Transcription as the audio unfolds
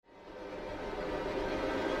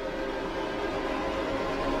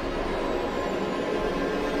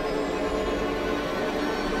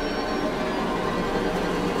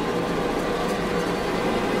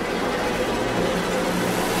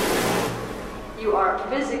You are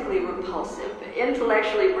physically repulsive,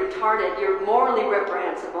 intellectually retarded, you're morally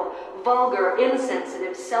reprehensible, vulgar,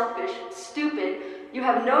 insensitive, selfish, stupid. You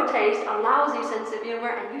have no taste, a lousy sense of humor,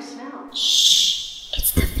 and you smell. Shh,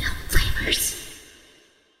 it's the Film Flamers.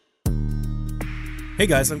 Hey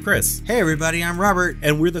guys, I'm Chris. Hey everybody, I'm Robert.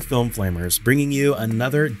 And we're the Film Flamers, bringing you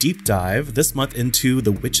another deep dive this month into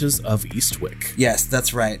The Witches of Eastwick. Yes,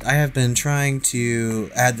 that's right. I have been trying to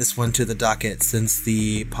add this one to the docket since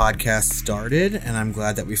the podcast started, and I'm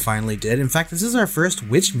glad that we finally did. In fact, this is our first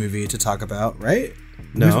witch movie to talk about, right?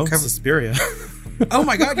 No, Suspiria. Oh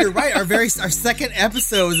my god, you're right. Our second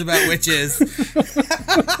episode was about witches.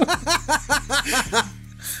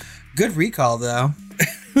 Good recall, though.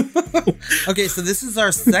 Okay, so this is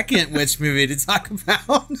our second witch movie to talk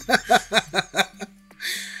about.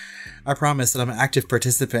 I promise that I'm an active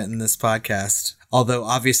participant in this podcast, although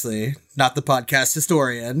obviously not the podcast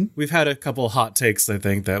historian. We've had a couple hot takes, I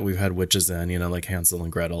think, that we've had witches in, like Hansel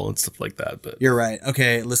and Gretel and stuff like that. But you're right.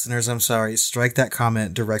 Okay, listeners, I'm sorry. Strike that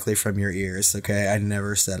comment directly from your ears, okay? I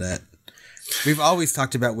never said it. We've always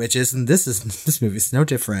talked about witches, and this movie's no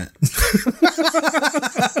different.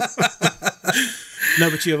 No,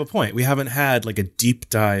 but you have a point. We haven't had like a deep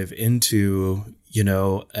dive into,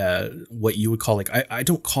 what you would call I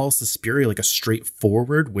don't call Suspiria like a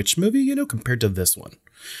straightforward witch movie, compared to this one.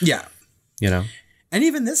 Yeah. And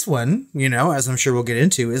even this one, as I'm sure we'll get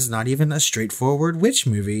into, is not even a straightforward witch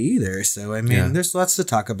movie either. So, There's lots to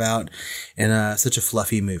talk about in such a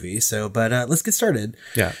fluffy movie. So, but let's get started.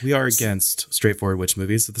 Yeah, we are against straightforward witch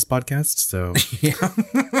movies at this podcast. So, yeah.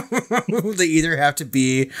 They either have to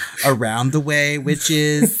be around the way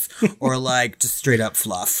witches or like just straight up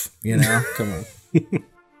fluff, Come on.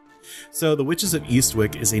 So, The Witches of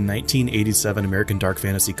Eastwick is a 1987 American dark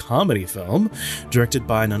fantasy comedy film directed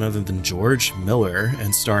by none other than George Miller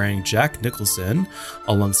and starring Jack Nicholson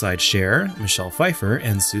alongside Cher, Michelle Pfeiffer,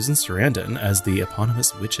 and Susan Sarandon as the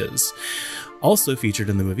eponymous witches. Also featured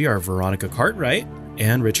in the movie are Veronica Cartwright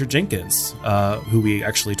and Richard Jenkins, who we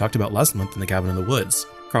actually talked about last month in The Cabin in the Woods.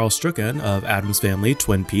 Carl Strucken of Addams Family,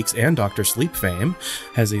 Twin Peaks, and Dr. Sleep fame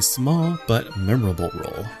has a small but memorable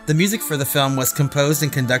role. The music for the film was composed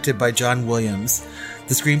and conducted by John Williams.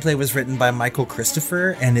 The screenplay was written by Michael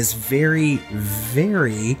Christopher and is very,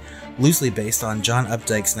 very loosely based on John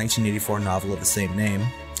Updike's 1984 novel of the same name.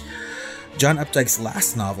 John Updike's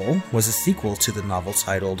last novel was a sequel to the novel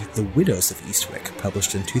titled The Widows of Eastwick,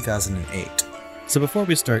 published in 2008. So before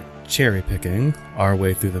we start cherry-picking our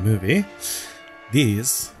way through the movie,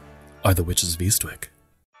 these are the Witches of Eastwick.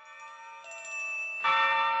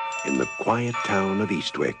 In the quiet town of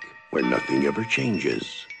Eastwick, where nothing ever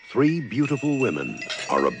changes, three beautiful women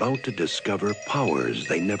are about to discover powers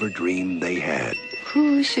they never dreamed they had.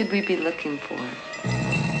 Who should we be looking for?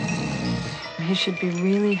 He should be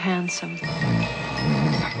really handsome.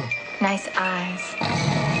 Nice eyes.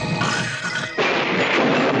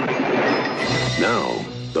 Now,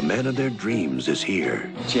 the man of their dreams is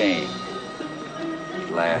here. Jane.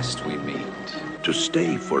 Last we meet. To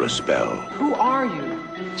stay for a spell. Who are you?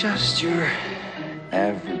 Just your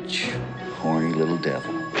average, horny little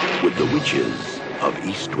devil. With the Witches of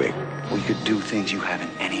Eastwick. We could do things you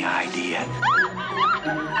haven't any idea.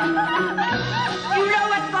 You know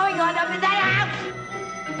what's going on up in that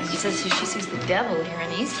house? She says she sees the devil here in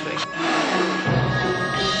Eastwick.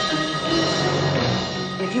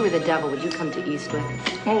 If you were the devil, would you come to Eastwick?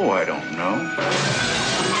 Oh, I don't know.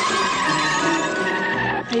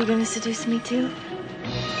 Are you going to seduce me too?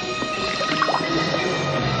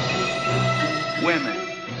 Women,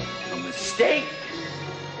 a mistake?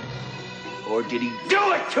 Or did he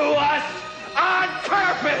do it to us on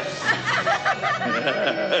purpose?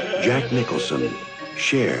 Jack Nicholson,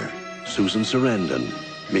 Cher, Susan Sarandon,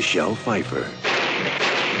 Michelle Pfeiffer.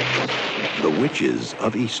 The Witches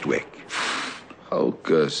of Eastwick.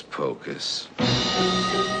 Hocus pocus.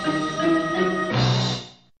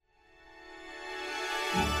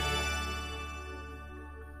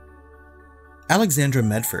 Alexandra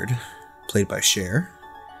Medford, played by Cher,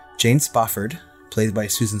 Jane Spofford, played by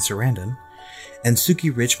Susan Sarandon, and Suki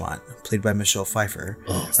Ridgemont, played by Michelle Pfeiffer.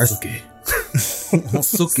 Oh, Suki.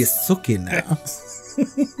 Suki now.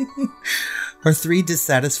 Are three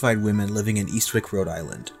dissatisfied women living in Eastwick, Rhode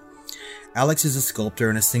Island. Alex is a sculptor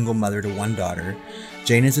and a single mother to one daughter.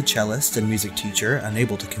 Jane is a cellist and music teacher,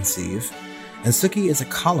 unable to conceive. And Suki is a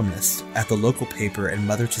columnist at the local paper and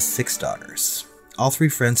mother to 6 daughters. All three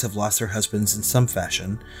friends have lost their husbands in some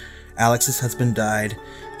fashion. Alex's husband died,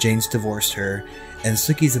 Jane's divorced her, and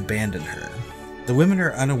Suki's abandoned her. The women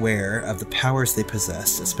are unaware of the powers they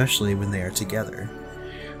possess, especially when they are together.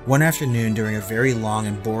 One afternoon, during a very long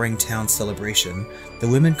and boring town celebration, the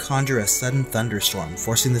women conjure a sudden thunderstorm,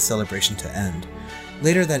 forcing the celebration to end.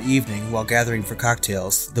 Later that evening, while gathering for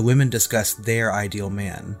cocktails, the women discuss their ideal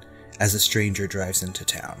man as a stranger drives into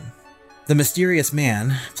town. The mysterious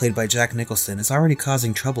man, played by Jack Nicholson, is already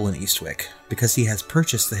causing trouble in Eastwick because he has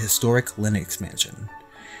purchased the historic Lennox mansion.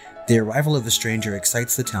 The arrival of the stranger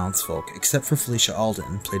excites the townsfolk, except for Felicia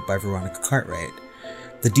Alden, played by Veronica Cartwright,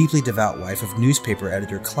 the deeply devout wife of newspaper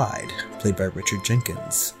editor Clyde, played by Richard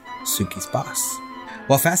Jenkins, Suki's boss.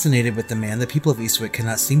 While fascinated with the man, the people of Eastwick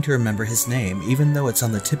cannot seem to remember his name, even though it's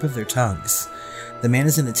on the tip of their tongues. The man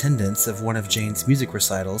is in attendance of one of Jane's music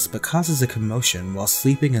recitals, but causes a commotion while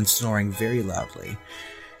sleeping and snoring very loudly.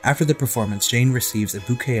 After the performance, Jane receives a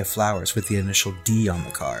bouquet of flowers with the initial D on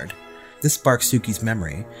the card. This sparks Suki's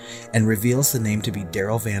memory, and reveals the name to be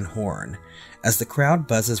Daryl Van Horn. As the crowd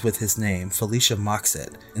buzzes with his name, Felicia mocks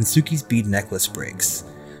it, and Suki's bead necklace breaks.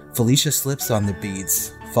 Felicia slips on the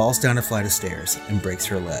beads, falls down a flight of stairs, and breaks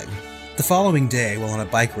her leg. The following day, while on a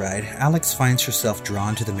bike ride, Alex finds herself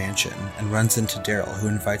drawn to the mansion and runs into Daryl, who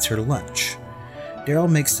invites her to lunch.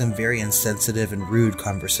 Daryl makes some very insensitive and rude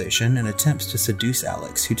conversation and attempts to seduce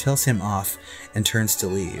Alex, who tells him off and turns to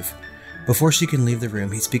leave. Before she can leave the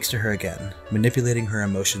room, he speaks to her again, manipulating her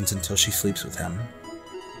emotions until she sleeps with him.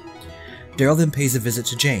 Daryl then pays a visit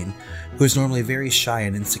to Jane, who is normally very shy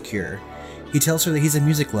and insecure. He tells her that he's a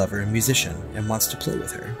music lover and musician and wants to play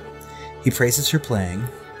with her. He praises her playing,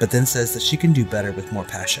 but then says that she can do better with more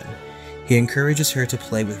passion. He encourages her to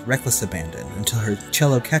play with reckless abandon until her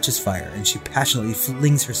cello catches fire and she passionately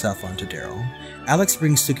flings herself onto Daryl. Alex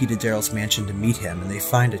brings Suki to Daryl's mansion to meet him, and they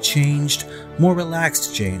find a changed, more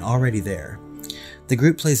relaxed Jane already there. The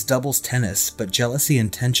group plays doubles tennis, but jealousy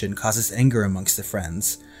and tension causes anger amongst the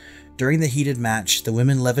friends. During the heated match, the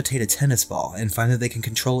women levitate a tennis ball and find that they can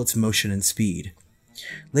control its motion and speed.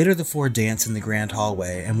 Later, the four dance in the grand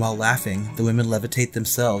hallway, and while laughing, the women levitate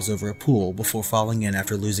themselves over a pool before falling in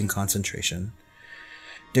after losing concentration.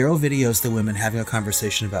 Daryl videos the women having a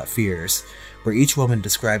conversation about fears, where each woman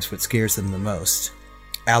describes what scares them the most.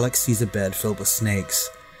 Alex sees a bed filled with snakes.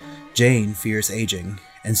 Jane fears aging,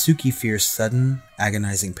 and Suki fears sudden,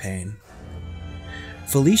 agonizing pain.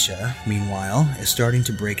 Felicia, meanwhile, is starting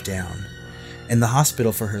to break down. In the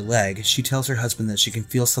hospital for her leg, she tells her husband that she can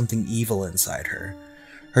feel something evil inside her.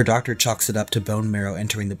 Her doctor chalks it up to bone marrow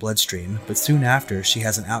entering the bloodstream, but soon after, she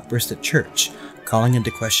has an outburst at church, calling into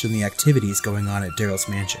question the activities going on at Daryl's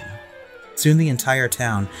mansion. Soon the entire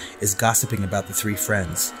town is gossiping about the three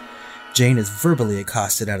friends. Jane is verbally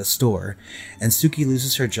accosted at a store, and Suki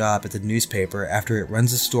loses her job at the newspaper after it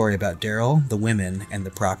runs a story about Daryl, the women, and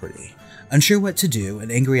the property. Unsure what to do and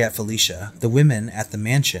angry at Felicia, the women at the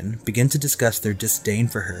mansion begin to discuss their disdain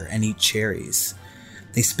for her and eat cherries.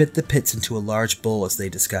 They spit the pits into a large bowl as they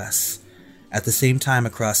discuss. At the same time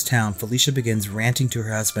across town, Felicia begins ranting to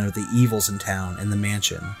her husband of the evils in town and the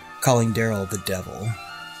mansion, calling Daryl the devil.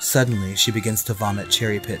 Suddenly, she begins to vomit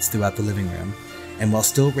cherry pits throughout the living room, and while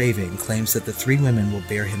still raving, claims that the three women will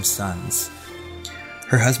bear him sons.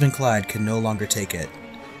 Her husband Clyde can no longer take it.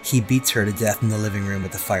 He beats her to death in the living room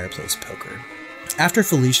with a fireplace poker. After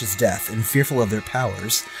Felicia's death, and fearful of their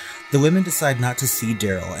powers, the women decide not to see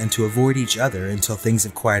Daryl and to avoid each other until things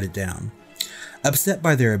have quieted down. Upset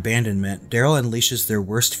by their abandonment, Daryl unleashes their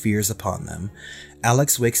worst fears upon them.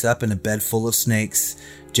 Alex wakes up in a bed full of snakes,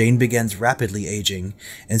 Jane begins rapidly aging,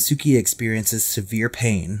 and Suki experiences severe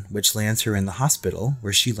pain, which lands her in the hospital,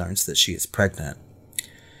 where she learns that she is pregnant.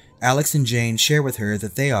 Alex and Jane share with her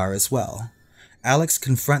that they are as well. Alex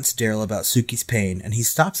confronts Daryl about Suki's pain, and he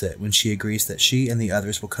stops it when she agrees that she and the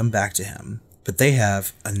others will come back to him. But they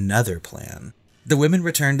have another plan. The women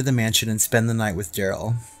return to the mansion and spend the night with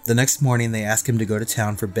Daryl. The next morning, they ask him to go to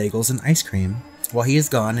town for bagels and ice cream. While he is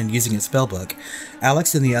gone and using his spellbook,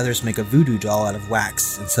 Alex and the others make a voodoo doll out of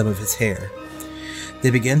wax and some of his hair. They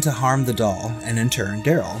begin to harm the doll, and in turn,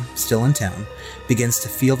 Daryl, still in town, begins to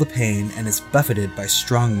feel the pain and is buffeted by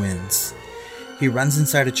strong winds. He runs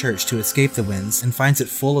inside a church to escape the winds and finds it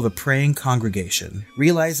full of a praying congregation.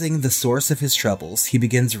 Realizing the source of his troubles, he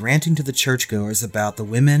begins ranting to the churchgoers about the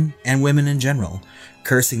women and women in general,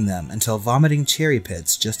 cursing them until vomiting cherry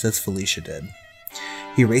pits just as Felicia did.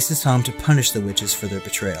 He races home to punish the witches for their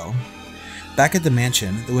betrayal. Back at the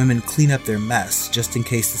mansion, the women clean up their mess just in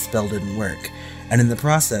case the spell didn't work, and in the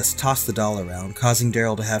process toss the doll around, causing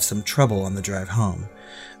Daryl to have some trouble on the drive home.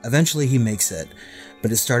 Eventually he makes it,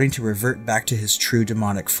 but is starting to revert back to his true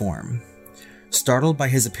demonic form. Startled by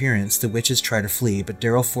his appearance, the witches try to flee, but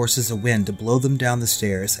Daryl forces a wind to blow them down the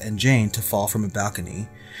stairs and Jane to fall from a balcony.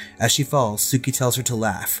 As she falls, Suki tells her to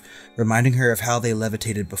laugh, reminding her of how they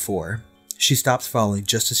levitated before. She stops falling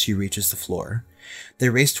just as she reaches the floor. They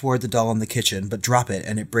race toward the doll in the kitchen, but drop it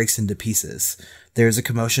and it breaks into pieces. There is a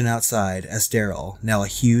commotion outside as Daryl, now a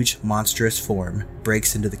huge, monstrous form,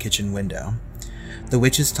 breaks into the kitchen window. The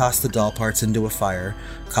witches toss the doll parts into a fire,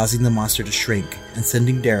 causing the monster to shrink and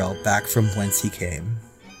sending Daryl back from whence he came.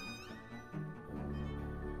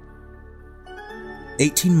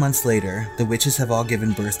 18 months later, the witches have all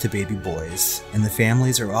given birth to baby boys, and the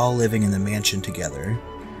families are all living in the mansion together.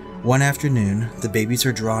 One afternoon, the babies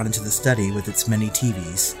are drawn into the study with its many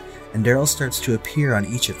TVs, and Daryl starts to appear on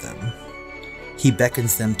each of them. He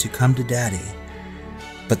beckons them to come to Daddy,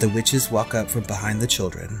 but the witches walk up from behind the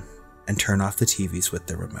children and turn off the TVs with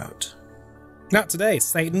their remote. Not today,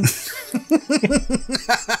 Satan.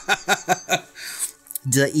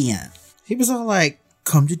 The end. He was all like,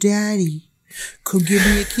 come to Daddy. Come give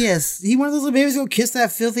me a kiss. He one of those little babies go kiss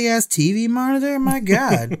that filthy ass TV monitor? My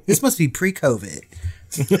God. This must be pre-COVID.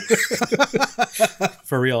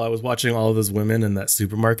 For real, I was watching all of those women in that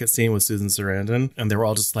supermarket scene with Susan Sarandon, and they were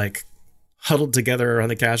all just like huddled together around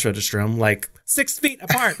the cash register. I'm like 6 feet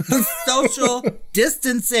apart. Social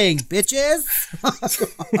distancing, bitches.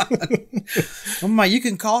 Oh my, you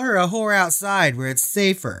can call her a whore outside where it's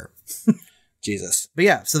safer. Jesus. But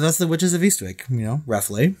yeah, so that's the Witches of Eastwick,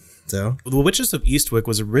 roughly. So The Witches of Eastwick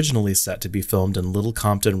was originally set to be filmed in Little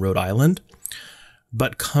Compton, Rhode Island,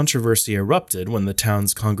 but controversy erupted when the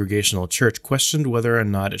town's Congregational Church questioned whether or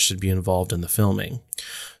not it should be involved in the filming.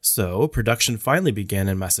 So, production finally began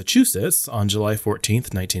in Massachusetts on July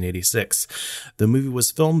 14th, 1986. The movie was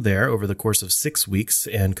filmed there over the course of 6 weeks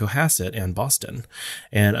in Cohasset and Boston,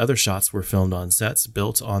 and other shots were filmed on sets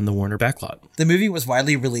built on the Warner backlot. The movie was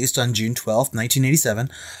widely released on June 12th, 1987,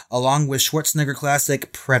 along with Schwarzenegger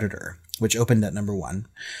classic Predator, which opened at number 1.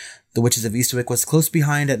 The Witches of Eastwick was close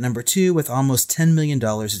behind at number 2 with almost $10 million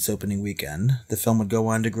its opening weekend. The film would go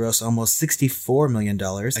on to gross almost $64 million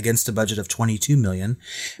against a budget of $22 million,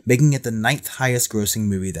 making it the 9th highest grossing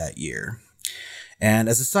movie that year. And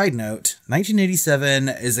as a side note, 1987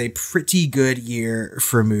 is a pretty good year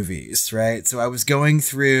for movies, right? So I was going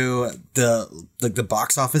through the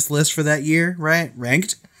box office list for that year, right?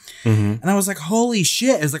 Ranked. Mm-hmm. And I was like, holy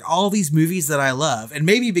shit, it's like all these movies that I love. And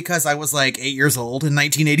maybe because I was like 8 years old in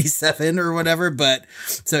 1987 or whatever. But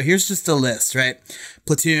so here's just a list, right?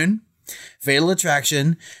 Platoon, Fatal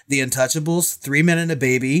Attraction, The Untouchables, 3 Men and a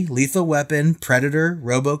Baby, Lethal Weapon, Predator,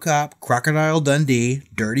 RoboCop, Crocodile Dundee,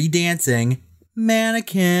 Dirty Dancing,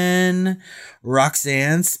 Mannequin,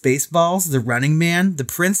 Roxanne, Spaceballs, The Running Man, The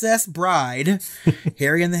Princess Bride,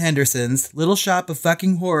 Harry and the Hendersons, Little Shop of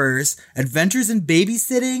Fucking Horrors, Adventures in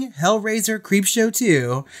Babysitting, Hellraiser, Creepshow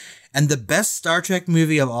 2, and the best Star Trek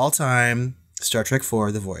movie of all time, Star Trek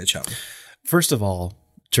IV, The Voyage Home. First of all,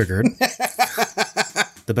 triggered.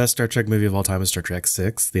 The best Star Trek movie of all time is Star Trek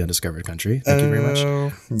VI, The Undiscovered Country. Thank you very much.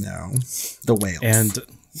 No. The Whales. And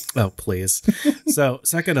oh, please. So,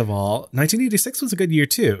 second of all, 1986 was a good year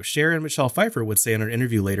too. Cher and Michelle Pfeiffer would say in an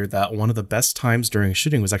interview later that one of the best times during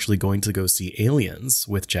shooting was actually going to go see Aliens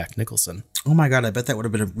with Jack Nicholson. Oh my God, I bet that would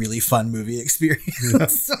have been a really fun movie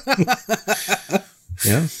experience.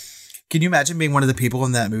 Yeah. Can you imagine being one of the people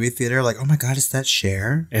in that movie theater like, oh my God, is that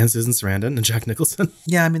Cher? And Susan Sarandon and Jack Nicholson.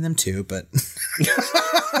 Yeah, I mean them too, but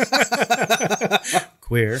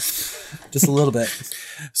Queer. Just a little bit.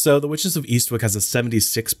 So The Witches of Eastwick has a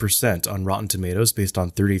 76% on Rotten Tomatoes based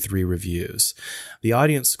on 33 reviews. The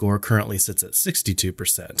audience score currently sits at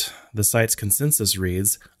 62%. The site's consensus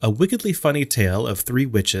reads, a wickedly funny tale of 3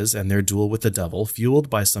 witches and their duel with the devil, fueled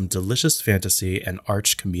by some delicious fantasy and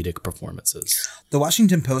arch comedic performances. The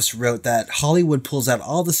Washington Post wrote that Hollywood pulls out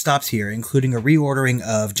all the stops here, including a reordering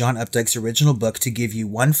of John Updike's original book to give you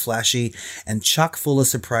one flashy and chock full of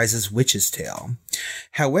surprises witch's tale.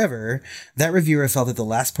 However, that reviewer felt that the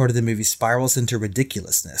last part of the movie spirals into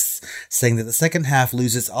ridiculousness, saying that the second half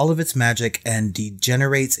loses all of its magic and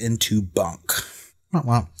degenerates into bunk.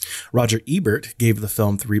 Wow. Roger Ebert gave the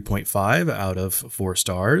film 3.5 out of 4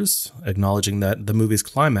 stars, acknowledging that the movie's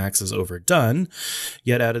climax is overdone,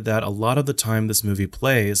 yet added that a lot of the time this movie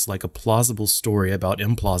plays like a plausible story about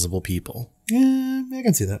implausible people. Yeah, I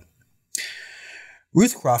can see that.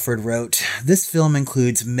 Ruth Crawford wrote, this film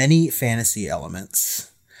includes many fantasy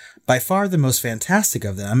elements. By far the most fantastic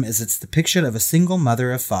of them is its depiction of a single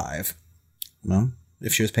mother of 5. Well,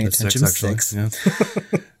 if she was paying attention, 6. Yeah.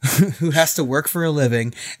 Who has to work for a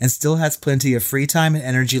living and still has plenty of free time and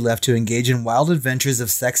energy left to engage in wild adventures of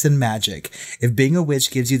sex and magic. If being a witch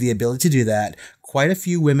gives you the ability to do that, quite a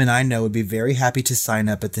few women I know would be very happy to sign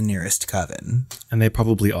up at the nearest coven. And they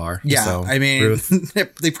probably are. Yeah, so, I mean, Ruth,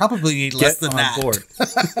 they probably need less than that. Board.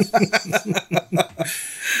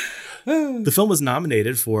 The film was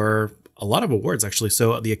nominated for a lot of awards, actually.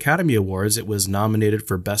 So the Academy Awards, it was nominated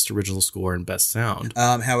for Best Original Score and Best Sound.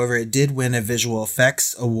 However, it did win a Visual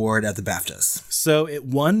Effects Award at the BAFTAs. So it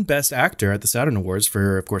won Best Actor at the Saturn Awards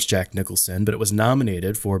for, of course, Jack Nicholson, but it was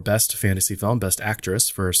nominated for Best Fantasy Film, Best Actress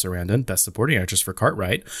for Sarandon, Best Supporting Actress for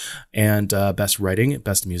Cartwright, and Best Writing,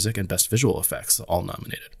 Best Music, and Best Visual Effects, all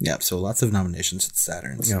nominated. Yep, so lots of nominations at the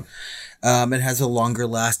Saturns. Yep. It has a longer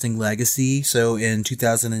lasting legacy. So in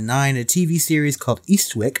 2009, a TV series called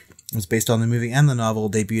Eastwick was based on the movie and the novel,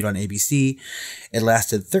 debuted on ABC. It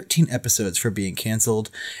lasted 13 episodes for being canceled.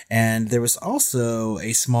 And there was also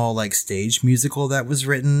a small stage musical that was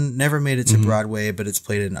written, never made it to Broadway, but it's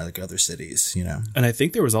played in other cities, you know. And I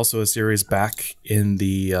think there was also a series back in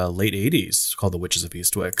the late 80s called The Witches of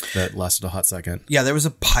Eastwick that lasted a hot second. Yeah, there was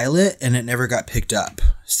a pilot and it never got picked up.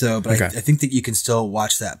 So, but okay. I think that you can still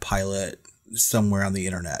watch that pilot somewhere on the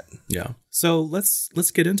internet. Yeah. So let's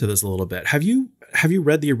get into this a little bit. Have you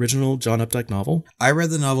read the original John Updike novel? I read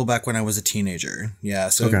the novel back when I was a teenager. Yeah.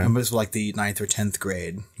 So it was the 9th or 10th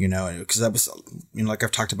grade, you know, because that was, like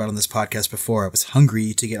I've talked about on this podcast before, I was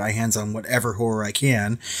hungry to get my hands on whatever horror I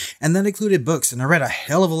can. And that included books. And I read a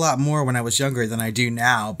hell of a lot more when I was younger than I do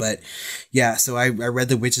now. But yeah, so I read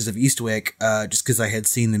The Witches of Eastwick just because I had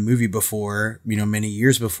seen the movie before, many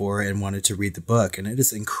years before, and wanted to read the book. And it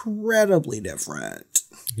is incredibly different.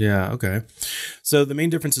 Yeah, okay. So the main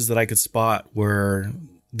differences that I could spot were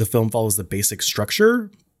the film follows the basic structure,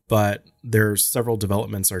 but there's several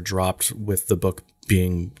developments are dropped with the book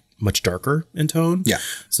being much darker in tone. Yeah.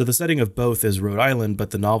 So the setting of both is Rhode Island,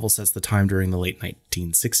 but the novel sets the time during the late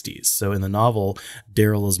 1960s. So in the novel,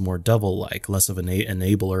 Daryl is more devil-like, less of an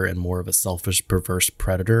enabler and more of a selfish, perverse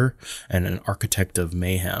predator and an architect of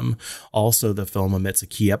mayhem. Also, the film omits a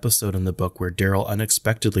key episode in the book where Daryl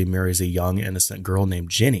unexpectedly marries a young, innocent girl named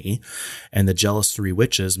Ginny, and the jealous three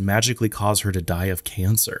witches magically cause her to die of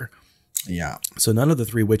cancer. Yeah. So none of the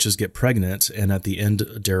three witches get pregnant, and at the end,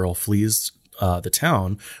 Daryl flees the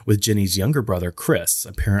town with Ginny's younger brother, Chris,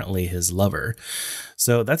 apparently his lover.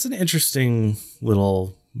 So that's an interesting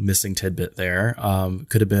little missing tidbit there.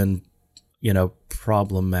 Could have been,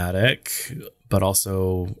 problematic, but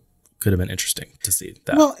also could have been interesting to see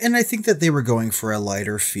that. Well, and I think that they were going for a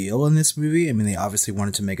lighter feel in this movie. I mean, they obviously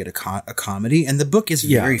wanted to make it a comedy, and the book is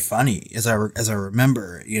very funny, as I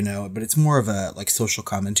remember, but it's more of a social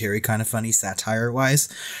commentary kind of funny, satire wise.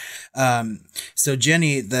 So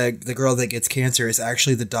Jenny, the girl that gets cancer, is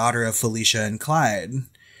actually the daughter of Felicia and Clyde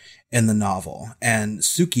in the novel, and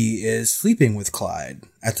Suki is sleeping with Clyde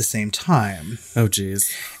at the same time. Oh,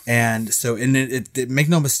 geez. And so, it make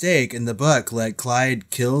no mistake, in the book, Clyde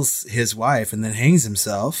kills his wife and then hangs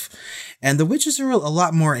himself. And the witches are a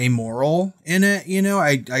lot more amoral in it.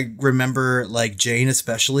 I remember Jane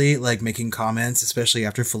especially making comments, especially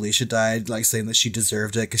after Felicia died, saying that she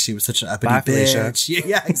deserved it because she was such an uppity bitch. Felicia.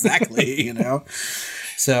 Yeah, exactly.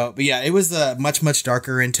 So, but yeah, it was much, much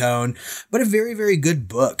darker in tone, but a very, very good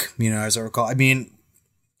book, as I recall. I mean,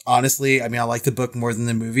 honestly, I like the book more than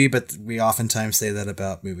the movie, but we oftentimes say that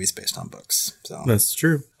about movies based on books. So that's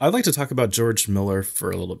true. I'd like to talk about George Miller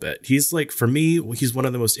for a little bit. He's for me, he's one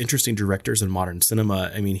of the most interesting directors in modern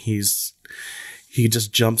cinema. I mean, he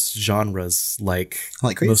just jumps genres like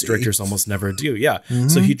most directors almost never do. Yeah. Mm-hmm.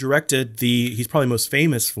 So he directed he's probably most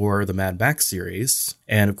famous for the Mad Max series.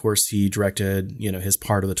 And of course he directed, his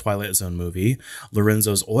part of the Twilight Zone movie,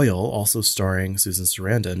 Lorenzo's Oil, also starring Susan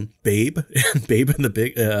Sarandon, Babe and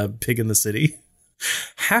the Pig in the City,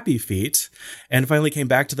 Happy Feet, and finally came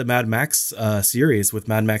back to the Mad Max series with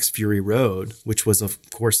Mad Max Fury Road, which was, of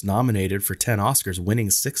course, nominated for 10 Oscars,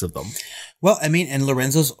 winning 6 of them. Well, I mean, and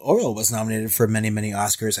Lorenzo's Oil was nominated for many, many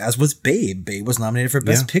Oscars, as was Babe. Babe was nominated for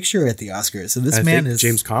Best Picture at the Oscars. So this man is...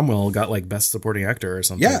 James Cromwell got Best Supporting Actor or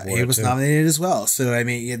something. Yeah, he was nominated as well. So, I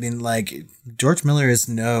mean, George Miller is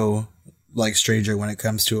no... stranger when it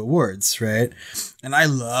comes to awards, right? And I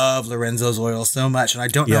love Lorenzo's Oil so much, and I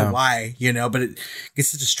don't know why, but it's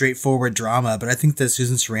such a straightforward drama, but I think that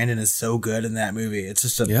Susan Sarandon is so good in that movie. It's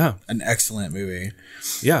just an excellent movie.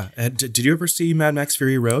 Yeah. Did you ever see Mad Max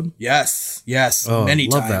Fury Road? Yes. Many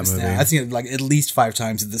times now. I've seen it at least 5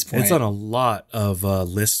 times at this point. It's on a lot of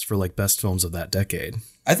lists for best films of that decade.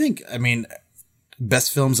 I mean,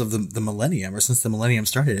 best films of the millennium, or since the millennium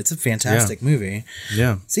started. It's a fantastic movie.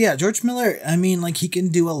 Yeah. So yeah, George Miller, I mean, he can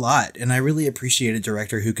do a lot, and I really appreciate a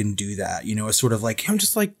director who can do that. A sort of I'm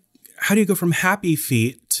just how do you go from Happy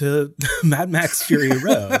Feet to Mad Max Fury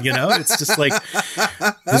Road? It's just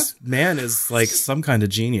this man is some kind of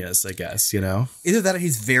genius, I guess, Either that or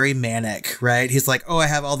he's very manic, right? He's I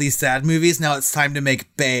have all these sad movies. Now it's time to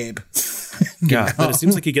make Babe. Yeah, but it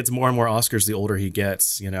seems like he gets more and more Oscars the older he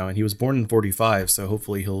gets, and he was born in 45, so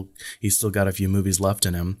hopefully he's still got a few movies left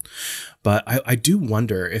in him. But I do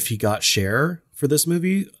wonder if he got Cher for this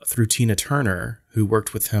movie through Tina Turner, who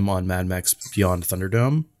worked with him on Mad Max Beyond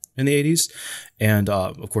Thunderdome in the 80s, and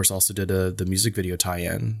of course also did the music video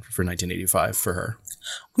tie-in for 1985 for her.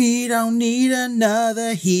 We don't need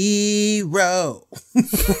another hero.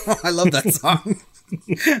 I love that song.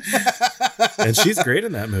 And she's great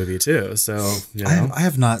in that movie too. So I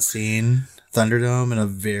have not seen Thunderdome in a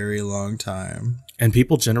very long time. And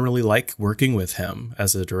people generally like working with him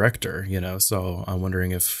as a director, so I'm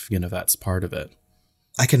wondering if, that's part of it.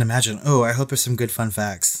 I can imagine. Oh, I hope there's some good fun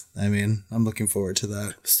facts. I mean, I'm looking forward to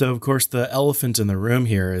that. So, of course, the elephant in the room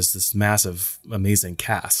here is this massive, amazing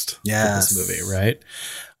cast for this movie, right?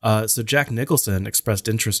 So Jack Nicholson expressed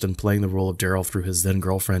interest in playing the role of Daryl through his then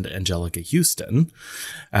girlfriend, Angelica Houston,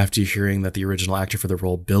 after hearing that the original actor for the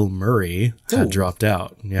role, Bill Murray, had dropped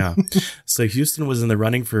out. Yeah. So Houston was in the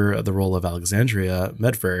running for the role of Alexandria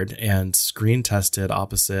Medford and screen tested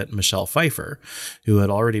opposite Michelle Pfeiffer, who had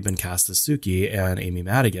already been cast as Suki, and Amy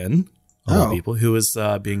Madigan, people, who was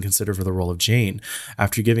being considered for the role of Jane.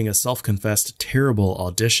 After giving a self-confessed terrible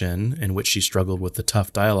audition in which she struggled with the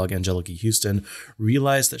tough dialogue, Angelica Houston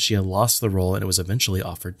realized that she had lost the role and it was eventually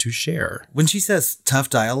offered to Cher. When she says tough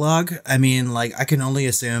dialogue, I mean, like, I can only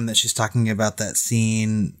assume that she's talking about that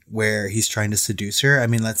scene where he's trying to seduce her. I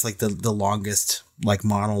mean, that's like the longest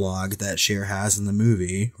monologue that Cher has in the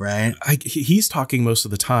movie, right? He's talking most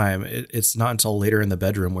of the time. It's not until later in the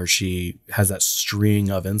bedroom where she has that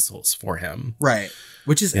string of insults for him. Right.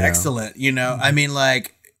 Which is excellent. I mean,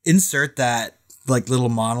 insert that little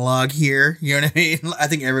monologue here. You know what I mean? I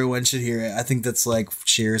think everyone should hear it. I think that's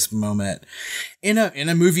Cher's moment in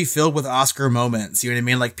a movie filled with Oscar moments. You know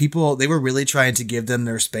what I mean? People, they were really trying to give them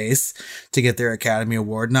their space to get their Academy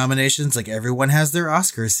Award nominations. Everyone has their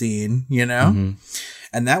Oscar scene, Mm-hmm.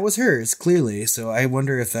 And that was hers, clearly. So I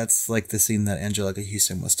wonder if that's the scene that Angelica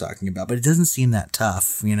Houston was talking about. But it doesn't seem that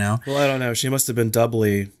tough, Well, I don't know. She must have been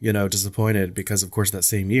doubly, disappointed because, of course, that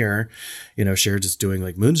same year, Cher just doing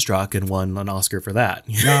Moonstruck and won an Oscar for that.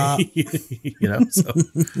 So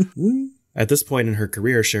at this point in her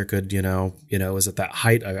career, Cher could, was at that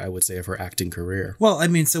height, I would say, of her acting career. Well, I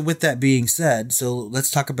mean, so with that being said, so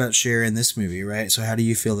let's talk about Cher in this movie, right? So how do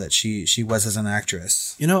you feel that she was as an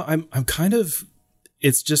actress? I'm kind of...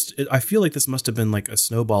 It's just, I feel like this must have been a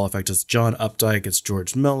snowball effect. It's John Updike, it's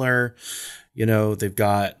George Miller. They've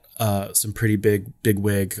got some pretty big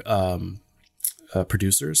wig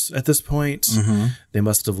producers at this point. Mm-hmm. They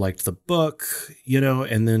must have liked the book,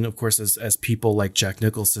 and then of course, as people like Jack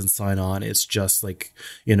Nicholson sign on, it's just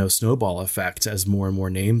snowball effect as more and more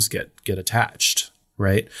names get attached.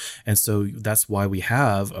 Right. And so that's why we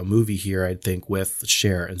have a movie here, I think, with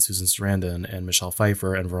Cher and Susan Sarandon and Michelle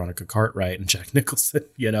Pfeiffer and Veronica Cartwright and Jack Nicholson,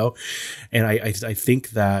 and I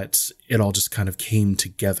think that it all just kind of came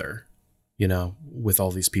together, with all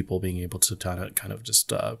these people being able to kind of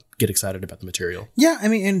just get excited about the material. Yeah. I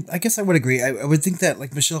mean, and I guess I would agree. I would think that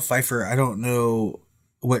Michelle Pfeiffer, I don't know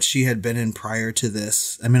what she had been in prior to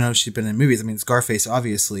this. I mean, I know she's been in movies. I mean, Scarface,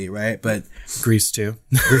 obviously, right? But Grease too.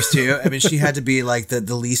 Grease too. I mean, she had to be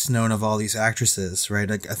the least known of all these actresses,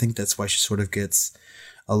 right? I think that's why she sort of gets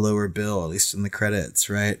a lower bill, at least in the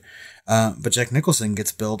credits, right? But Jack Nicholson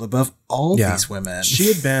gets billed above all these women.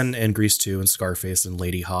 She had been in Grease 2 and Scarface and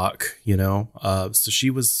Lady Hawk, so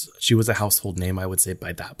she was a household name, I would say,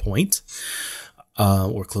 by that point.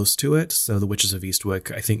 Or close to it. So the Witches of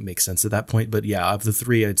Eastwick, I think, makes sense at that point. But yeah, of the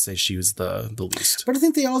three, I'd say she was the least. But I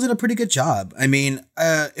think they all did a pretty good job. I mean,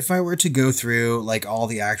 if I were to go through all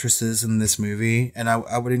the actresses in this movie, and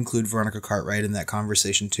I would include Veronica Cartwright in that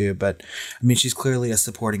conversation too. But I mean, she's clearly a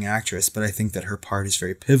supporting actress, but I think that her part is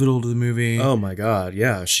very pivotal to the movie. Oh my God.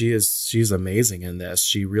 Yeah, she's amazing in this.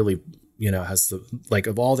 She really, has the,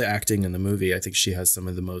 of all the acting in the movie, I think she has some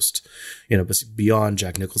of the most, beyond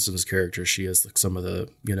Jack Nicholson's character, she has some of the,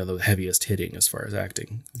 the heaviest hitting as far as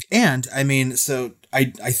acting. And I mean, so I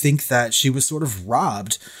think that she was sort of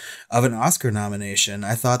robbed of an Oscar nomination.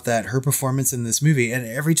 I thought that her performance in this movie, and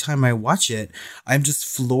every time I watch it, I'm just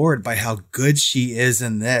floored by how good she is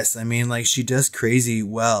in this. I mean, she does Crazy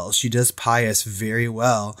well. She does Pious very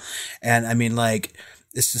well. And I mean,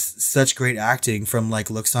 it's just such great acting, from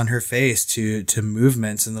looks on her face to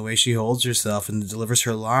movements and the way she holds herself and delivers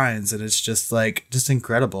her lines. And it's just just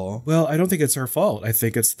incredible. Well, I don't think it's her fault. I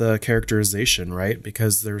think it's the characterization, right?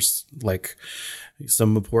 Because there's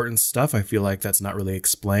some important stuff. I feel like that's not really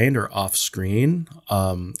explained or off screen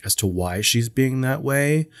as to why she's being that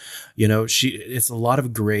way. You know, it's a lot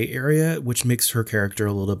of gray area, which makes her character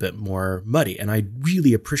a little bit more muddy. And I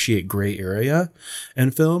really appreciate gray area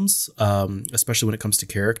in films, especially when it comes to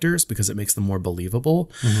characters, because it makes them more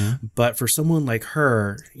believable. Mm-hmm. But for someone like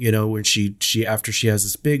her, you know, when she after she has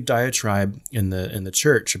this big diatribe in the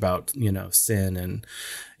church about, you know, sin and,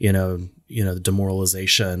 you know, the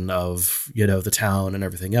demoralization of, you know, the town and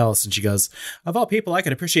everything else. And she goes, of all people, I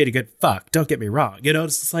can appreciate a good fuck. Don't get me wrong. You know,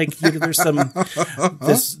 it's like, you know, there's some,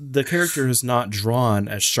 the character is not drawn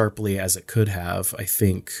as sharply as it could have, I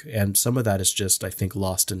think. And some of that is just, I think,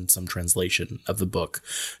 lost in some translation of the book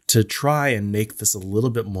to try and make this a little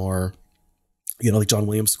bit more, you know, like John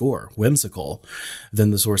Williams' score, whimsical than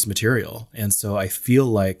the source material. And so I feel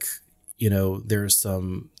like, you know, there's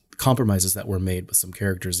some compromises that were made with some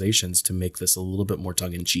characterizations to make this a little bit more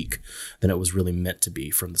tongue-in-cheek than it was really meant to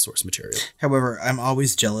be from the source material. However, I'm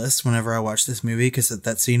always jealous whenever I watch this movie, because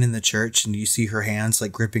that scene in the church and you see her hands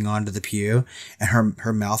like gripping onto the pew and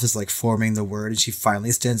her mouth is like forming the word, and she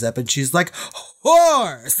finally stands up and she's like,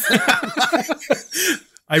 horse.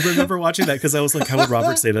 I remember watching that because I was like, how would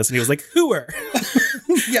Robert say this? And he was like, hooer.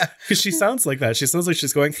 Yeah. Because she sounds like that. She sounds like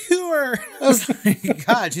she's going, hooer. I was like,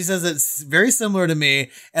 God, she says it's very similar to me.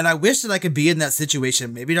 And I wish that I could be in that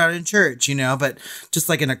situation. Maybe not in church, you know, but just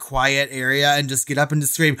like in a quiet area and just get up and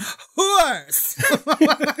just scream, horse.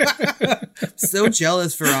 So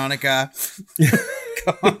jealous, Veronica.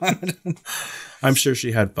 God. I'm sure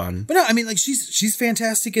she had fun. But no, I mean, like, she's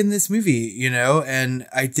fantastic in this movie, you know, and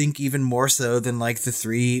I think even more so than like the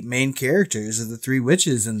three main characters or the three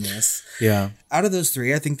witches in this. Yeah. Out of those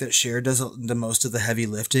three, I think that Cher does the most of the heavy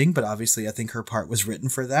lifting, but obviously I think her part was written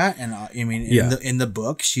for that. And I mean, in the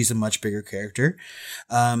book, she's a much bigger character.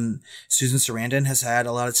 Susan Sarandon has had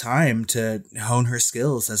a lot of time to hone her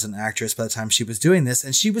skills as an actress by the time she was doing this.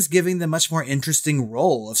 And she was giving the much more interesting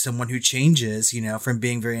role of someone who changes, you know, from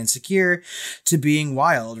being very insecure to being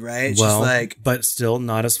wild, right? Well, she's like, but still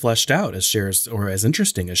not as fleshed out as Cher's, or as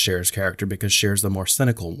interesting as Cher's character, because Cher's the more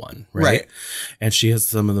cynical one, right? And she has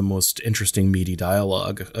some of the most interesting meaty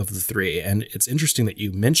dialogue of the three. And it's interesting that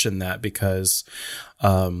you mentioned that, because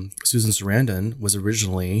Susan Sarandon was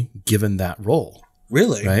originally given that role.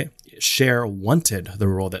 Really? Right? Cher wanted the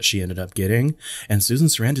role that she ended up getting, and Susan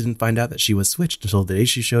Sarandon didn't find out that she was switched until the day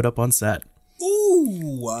she showed up on set.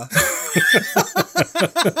 Ooh.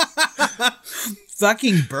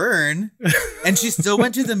 Fucking burn. And she still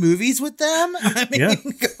went to the movies with them? I mean, yeah.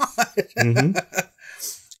 God. Mm-hmm.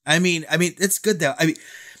 I mean, it's good though. I mean,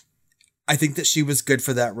 I think that she was good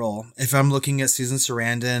for that role. If I'm looking at Susan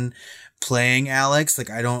Sarandon playing Alex,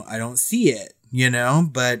 like I don't see it, you know,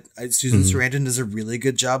 but Susan Sarandon does a really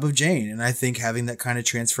good job of Jane. And I think having that kind of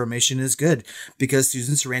transformation is good, because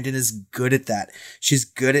Susan Sarandon is good at that. She's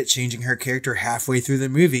good at changing her character halfway through the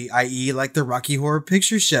movie, i.e. like the Rocky Horror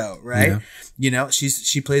Picture Show, right? Yeah. You know,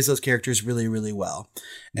 she plays those characters really, really well.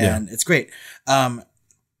 And it's great.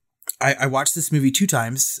 I watched this movie 2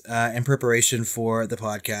 times in preparation for the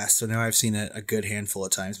podcast. So now I've seen it a good handful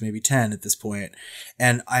of times, maybe 10 at this point.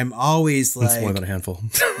 And I'm always like... That's more than a handful.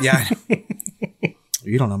 Yeah.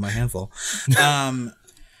 You don't know my handful. I'm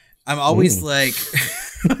always like...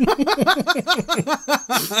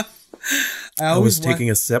 I was taking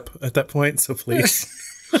a sip at that point, so please.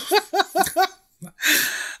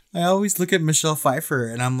 I always look at Michelle Pfeiffer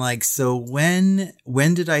and I'm like, so when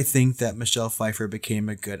did I think that Michelle Pfeiffer became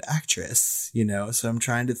a good actress? You know, so I'm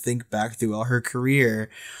trying to think back through all her career.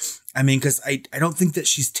 I mean, because I don't think that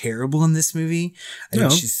she's terrible in this movie. I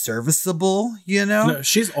think she's serviceable, you know? No,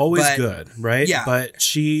 she's always good, right? Yeah. But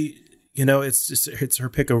she, you know, it's her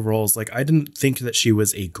pick of roles. Like, I didn't think that she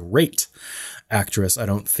was a great actress, I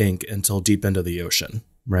don't think, until Deep Into the Ocean,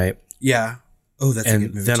 right? Yeah. Oh, that's a good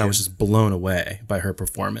movie. And then I was just blown away by her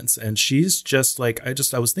performance. And she's just like, I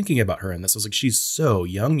was thinking about her in this. I was like, she's so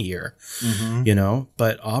young here, you know,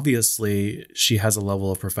 but obviously she has a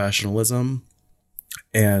level of professionalism,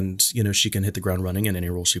 and, you know, she can hit the ground running in any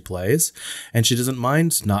role she plays. And she doesn't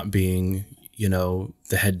mind not being, you know,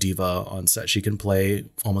 the head diva on set. She can play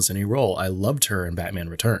almost any role. I loved her in Batman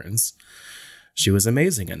Returns. She was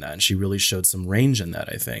amazing in that. And she really showed some range in that,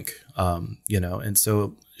 I think, you know, and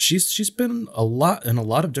so she's been in a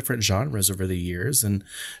lot of different genres over the years, and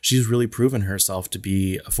she's really proven herself to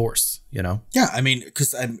be a force, you know? Yeah. I mean,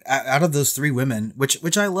 because out of those 3 women,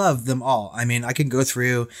 which I love them all. I mean, I can go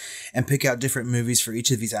through and pick out different movies for each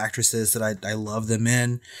of these actresses that I love them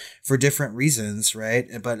in for different reasons. Right.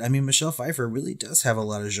 But I mean, Michelle Pfeiffer really does have a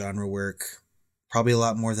lot of genre work probably a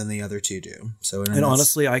lot more than the other two do. So, and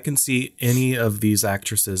honestly, I can see any of these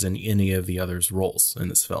actresses in any of the others' roles in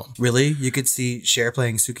this film. Really? You could see Cher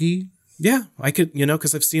playing Suki? Yeah, I could,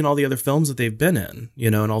 because I've seen all the other films that they've been in,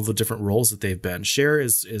 and all the different roles that they've been. Cher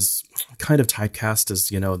is kind of typecast as,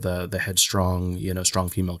 the headstrong, strong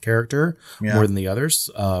female character more than the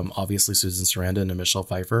others. Obviously, Susan Sarandon and Michelle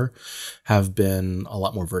Pfeiffer have been a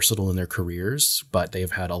lot more versatile in their careers, but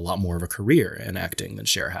they've had a lot more of a career in acting than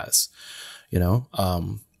Cher has,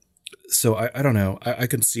 So I don't know. I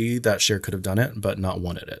could see that Cher could have done it, but not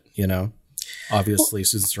wanted it, Obviously,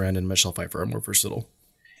 Susan Sarandon and Michelle Pfeiffer are more versatile.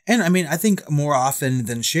 And I mean, I think more often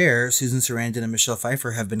than Cher, Susan Sarandon and Michelle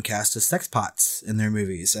Pfeiffer have been cast as sex pots in their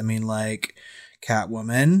movies. I mean, like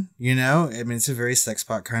Catwoman, it's a very sex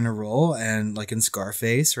pot kind of role. And like in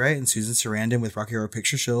Scarface, right? And Susan Sarandon with Rocky Horror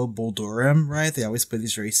Picture Show, Bull Durham, right? They always play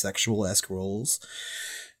these very sexual-esque roles.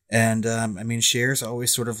 And Cher's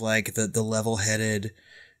always sort of like the level-headed,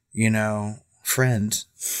 friend.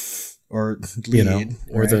 Or lead,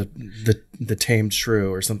 or right? the tamed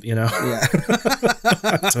shrew or something, Yeah.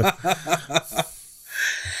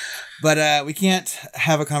 But we can't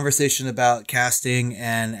have a conversation about casting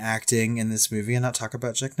and acting in this movie and not talk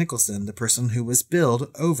about Jack Nicholson, the person who was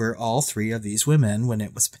billed over all three of these women when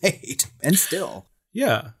it was paid, and still.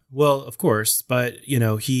 Yeah, well, of course, but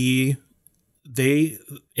they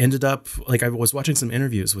ended up, like, I was watching some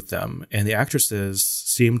interviews with them, and the actresses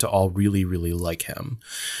seemed to all really, really like him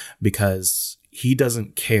because he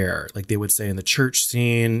doesn't care. Like they would say in the church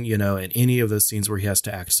scene, in any of those scenes where he has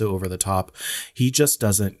to act so over the top, he just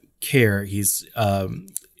doesn't care. He's,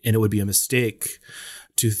 and it would be a mistake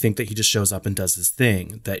to think that he just shows up and does his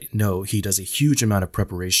thing. That no, he does a huge amount of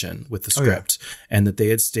preparation with the script, and that they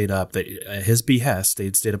had stayed up, that at his behest, they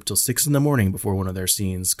had stayed up till 6 a.m. before one of their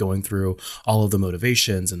scenes, going through all of the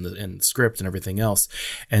motivations and the script and everything else.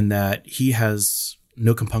 And that he has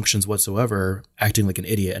no compunctions whatsoever acting like an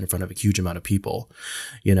idiot in front of a huge amount of people,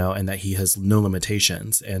 and that he has no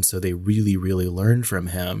limitations. And so they really, really learned from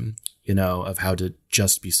him, of how to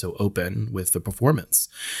just be so open with the performance.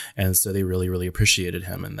 And so they really, really appreciated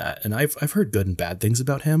him in that. And I've heard good and bad things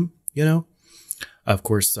about him, Of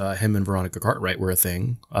course, him and Veronica Cartwright were a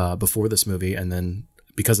thing before this movie. And then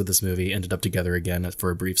because of this movie, ended up together again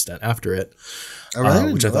for a brief stint after it,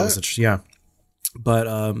 which I thought was interesting. Yeah. But,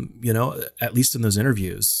 at least in those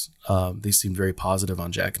interviews, they seemed very positive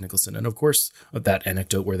on Jack Nicholson. And of course, that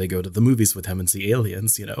anecdote where they go to the movies with him and see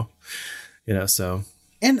aliens, so.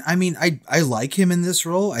 And I mean, I like him in this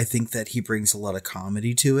role. I think that he brings a lot of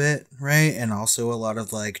comedy to it, right? And also a lot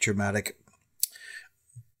of like dramatic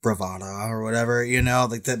bravado or whatever,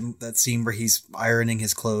 like that scene where he's ironing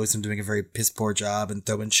his clothes and doing a very piss poor job and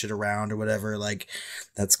throwing shit around or whatever. Like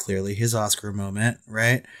that's clearly his Oscar moment,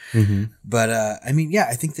 right? Mm-hmm. But I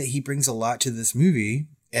think that he brings a lot to this movie,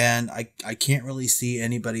 and I can't really see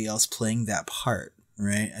anybody else playing that part,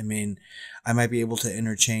 right? I mean, I might be able to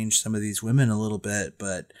interchange some of these women a little bit,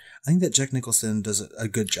 but I think that Jack Nicholson does a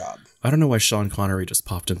good job. I don't know why Sean Connery just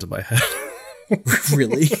popped into my head.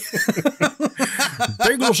 Really?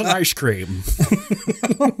 Bagels and ice cream.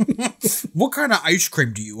 What kind of ice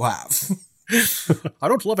cream do you have? I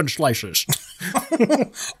don't love in slices.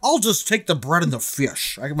 I'll just take the bread and the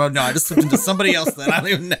fish. I just slipped into somebody else that I don't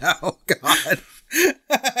even know. God.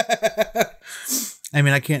 I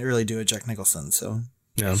mean, I can't really do a Jack Nicholson, so.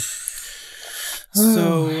 Yeah.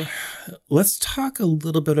 So let's talk a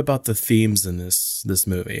little bit about the themes in this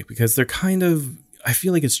movie, because they're kind of, I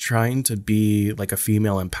feel like it's trying to be like a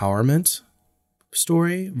female empowerment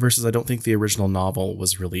story versus I don't think the original novel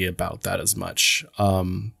was really about that as much.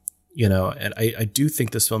 And I do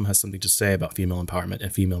think this film has something to say about female empowerment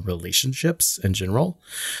and female relationships in general,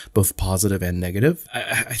 both positive and negative.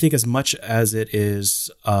 I think as much as it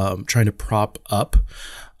is trying to prop up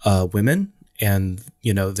women and,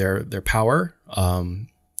 their power,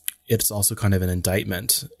 it's also kind of an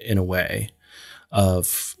indictment in a way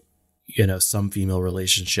of, some female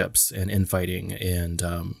relationships and infighting and,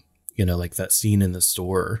 like that scene in the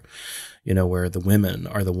store, where the women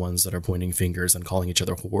are the ones that are pointing fingers and calling each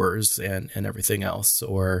other whores and everything else,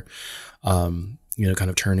 or, kind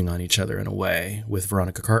of turning on each other in a way with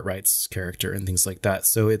Veronica Cartwright's character and things like that.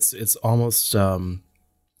 So it's almost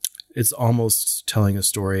telling a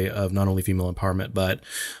story of not only female empowerment, but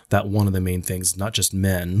that one of the main things, not just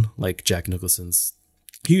men, like Jack Nicholson's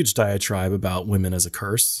huge diatribe about women as a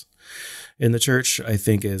curse, in the church, I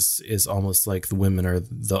think is almost like the women are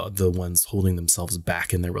the ones holding themselves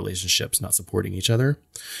back in their relationships, not supporting each other.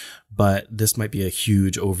 But this might be a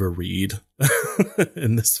huge overread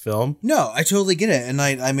in this film. No, I totally get it. And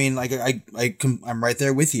I mean, like, I'm right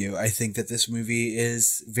there with you. I think that this movie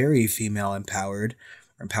is very female empowered,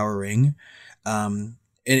 empowering,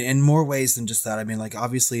 in more ways than just that. I mean, like,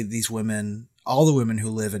 obviously these women, all the women who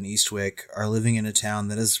live in Eastwick are living in a town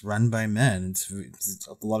that is run by men. It's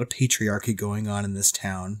a lot of patriarchy going on in this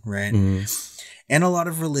town, right? And a lot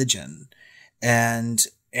of religion. And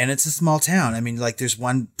it's a small town. I mean, like, there's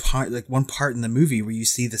one part in the movie where you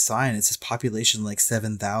see the sign. It says population like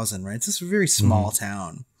 7,000, right? It's just a very small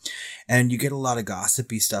town. And you get a lot of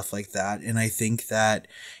gossipy stuff like that. And I think that,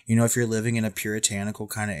 you know, if you're living in a puritanical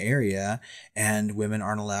kind of area and women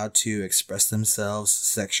aren't allowed to express themselves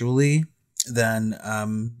sexually, then,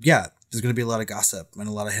 there's going to be a lot of gossip and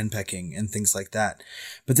a lot of henpecking and things like that.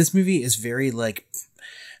 But this movie is very, like,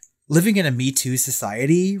 living in a Me Too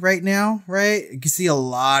society right now, right? You can see a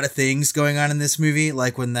lot of things going on in this movie.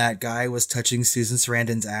 Like when that guy was touching Susan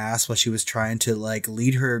Sarandon's ass while she was trying to, like,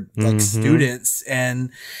 lead her, like, students and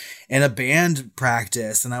in a band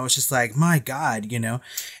practice. And I was just like, my God, you know?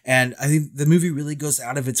 And I think the movie really goes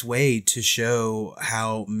out of its way to show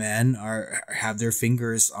how men have their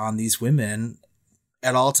fingers on these women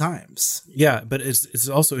at all times. Yeah, but it's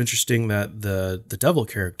also interesting that the devil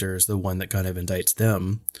character is the one that kind of indicts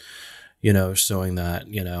them, you know, showing that,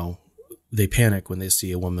 you know, they panic when they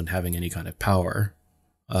see a woman having any kind of power.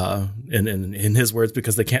 And in his words,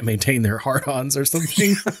 because they can't maintain their hard-ons or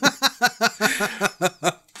something.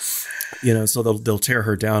 You know, so they'll tear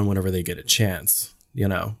her down whenever they get a chance, you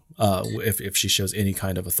know, if she shows any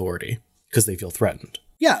kind of authority, because they feel threatened.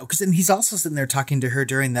 Yeah, because then he's also sitting there talking to her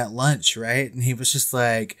during that lunch, right? And he was just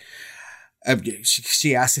like,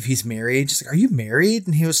 she asked if he's married. She's like, are you married?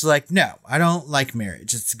 And he was like, no, I don't like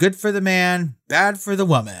marriage. It's good for the man, bad for the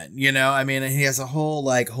woman. You know, I mean, he has a whole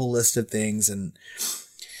list of things. And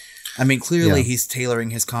I mean, clearly he's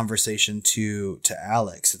tailoring his conversation to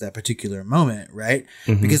Alex at that particular moment, right?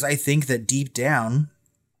 Because I think that deep down,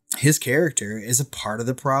 his character is a part of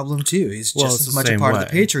the problem too. He's just as much a part of the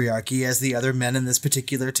patriarchy as the other men in this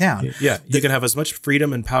particular town. Yeah. You can have as much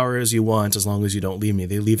freedom and power as you want as long as you don't leave me.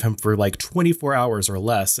 They leave him for like 24 hours or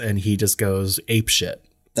less and he just goes apeshit.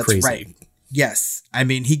 That's crazy. Right. Yes. I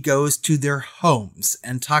mean, he goes to their homes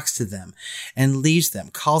and talks to them and leaves them,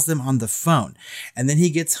 calls them on the phone. And then he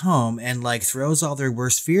gets home and, like, throws all their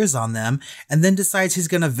worst fears on them and then decides he's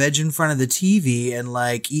going to veg in front of the TV and,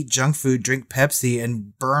 like, eat junk food, drink Pepsi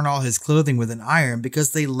and burn all his clothing with an iron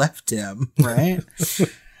because they left him. Right.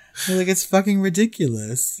 Like, it's fucking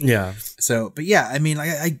ridiculous. Yeah. So, but yeah, I mean,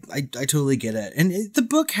 I totally get it. And the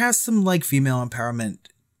book has some, like, female empowerment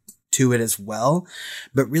to it as well,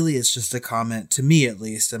 but really it's just a comment, to me at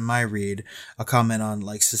least, in my read, a comment on,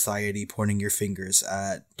 like, society pointing your fingers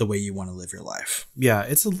at the way you want to live your life. Yeah,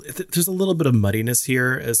 there's a little bit of muddiness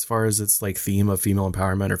here as far as its, like, theme of female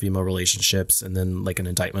empowerment or female relationships, and then, like, an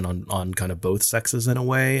indictment on kind of both sexes in a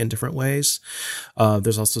way, in different ways.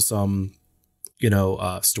 There's also some, you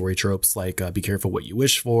know, story tropes like be careful what you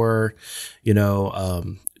wish for, you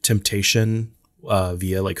know, temptation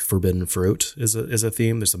via, like, forbidden fruit is a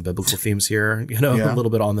theme. There's some biblical themes here, you know, a little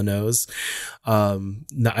bit on the nose. I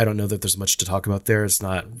don't know that there's much to talk about there. It's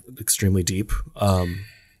not extremely deep.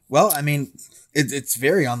 Well, I mean, it's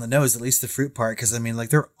very on the nose, at least the fruit part. Cause I mean, like,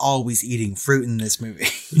 they're always eating fruit in this movie.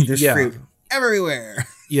 There's fruit everywhere.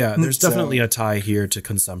 Yeah. There's definitely a tie here to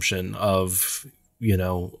consumption of, you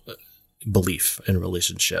know, belief and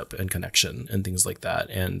relationship and connection and things like that,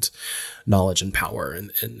 and knowledge and power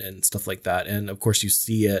and stuff like that. And of course you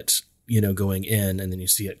see it, you know, going in, and then you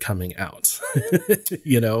see it coming out,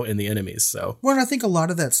 you know, in the enemies. So, well, I think a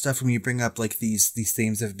lot of that stuff, when you bring up, like, these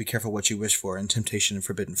themes of be careful what you wish for and temptation and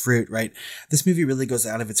forbidden fruit, right? This movie really goes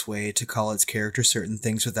out of its way to call its character certain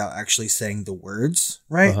things without actually saying the words,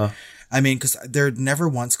 right? I mean, because they're never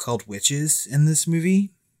once called witches in this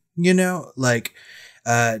movie, you know, like,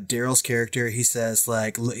 Daryl's character, he says,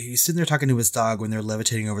 like, he's sitting there talking to his dog when they're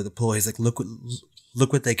levitating over the pool. He's like, look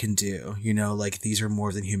what they can do. You know, like, these are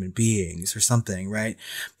more than human beings or something, right?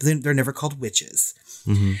 But they're never called witches.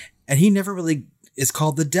 And he never really is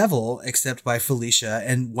called the devil except by Felicia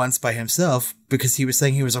and once by himself, because he was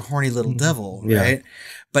saying he was a horny little devil, right?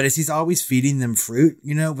 But he's always feeding them fruit,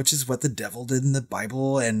 you know, which is what the devil did in the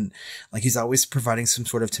Bible. And, like, he's always providing some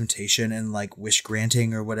sort of temptation and, like, wish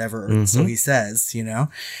granting or whatever. So he says, you know?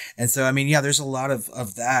 And so, I mean, yeah, there's a lot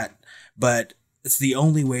of that, but it's the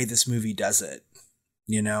only way this movie does it.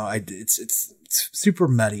 You know, it's super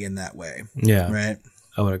muddy in that way. Yeah. Right.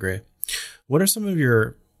 I would agree. What are some of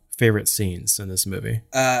your favorite scenes in this movie?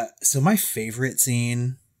 So my favorite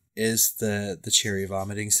scene is the cherry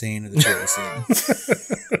vomiting scene, or the cherry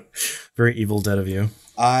scene. Very Evil Dead of you.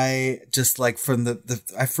 I just like from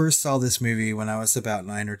I first saw this movie when I was about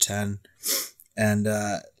 9 or 10. And,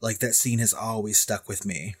 like that scene has always stuck with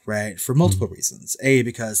me, right? For multiple reasons. A,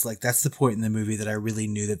 because like that's the point in the movie that I really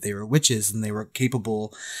knew that they were witches and they were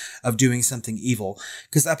capable of doing something evil.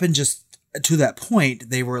 Because up in just to that point,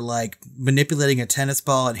 they were like manipulating a tennis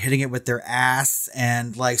ball and hitting it with their ass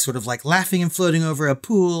and like sort of like laughing and floating over a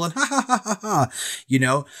pool and ha ha ha ha ha, you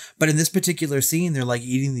know? But in this particular scene, they're like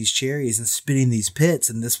eating these cherries and spitting these pits.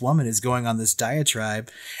 And this woman is going on this diatribe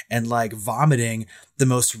and like vomiting the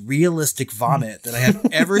most realistic vomit that I have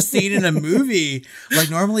ever seen in a movie. Like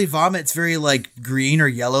normally vomit's very like green or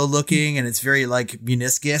yellow looking and it's very like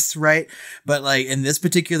meniscus, right? But like in this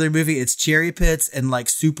particular movie, it's cherry pits and like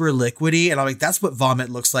super liquidy. And I'm like, that's what vomit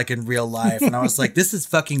looks like in real life. And I was like, this is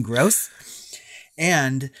fucking gross.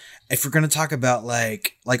 And if we're going to talk about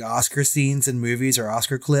like Oscar scenes in movies or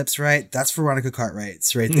Oscar clips, right? That's Veronica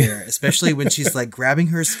Cartwright's right there, especially when she's like grabbing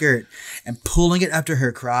her skirt and pulling it up to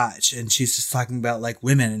her crotch. And she's just talking about like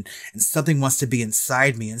women and something wants to be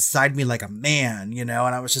inside me like a man, you know?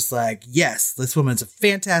 And I was just like, yes, this woman's a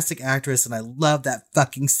fantastic actress. And I love that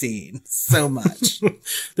fucking scene so much.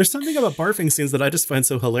 There's something about barfing scenes that I just find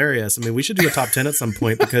so hilarious. I mean, we should do a top 10 at some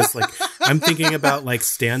point because like I'm thinking about like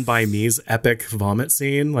Stand By Me's epic vomit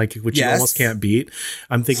scene, like which you almost can't beat.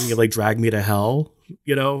 I'm thinking of like Drag Me to Hell,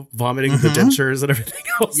 you know, vomiting the dentures and everything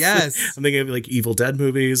else. Yes. I'm thinking of like Evil Dead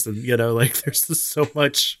movies and, you know, like there's just so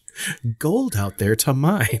much gold out there to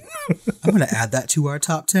mine. I'm going to add that to our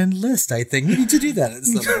top 10 list. I think we need to do that at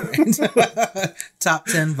some point. Top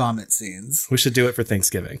 10 vomit scenes. We should do it for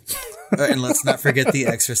Thanksgiving. And let's not forget The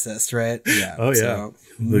Exorcist, right? Yeah. Oh, yeah. So,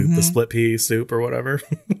 the split pea soup or whatever.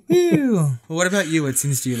 Well, what about you? What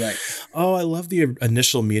scenes do you like? Oh, I love the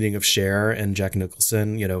initial meeting of Cher and Jack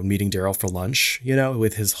Nicholson, you know, meeting Daryl for lunch, you know,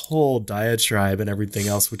 with his whole diatribe and everything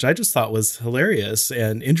else, which I just thought was hilarious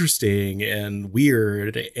and interesting and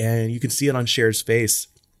weird. And you can see it on Cher's face.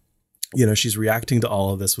 You know, she's reacting to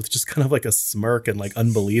all of this with just kind of like a smirk and like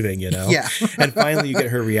unbelieving, you know? Yeah. And finally you get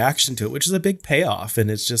her reaction to it, which is a big payoff.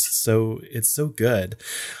 And it's just it's so good.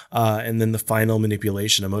 And then the final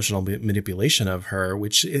emotional manipulation of her,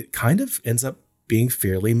 which it kind of ends up being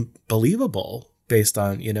fairly believable based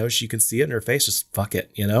on, you know, she can see it in her face, just fuck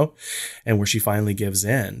it, you know? And where she finally gives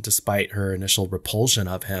in despite her initial repulsion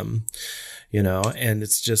of him, you know? And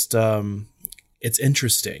it's just, it's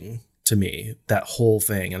interesting to me, that whole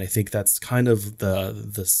thing. And I think that's kind of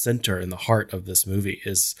the center and the heart of this movie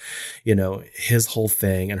is, you know, his whole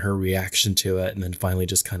thing and her reaction to it. And then finally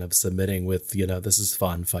just kind of submitting with, you know, this is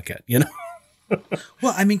fun. Fuck it. You know?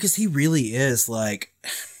 Well, I mean, because he really is like,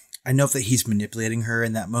 I know that he's manipulating her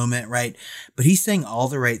in that moment, right? But he's saying all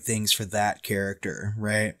the right things for that character,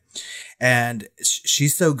 right? And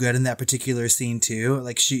she's so good in that particular scene too.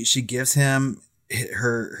 Like she gives him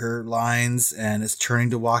her lines and is turning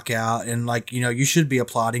to walk out, and like, you know, you should be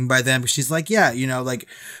applauding by them. But she's like, yeah, you know, like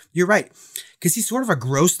you're right. Cause he's sort of a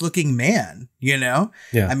gross looking man, you know?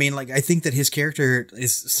 Yeah. I mean, like, I think that his character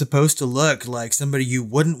is supposed to look like somebody you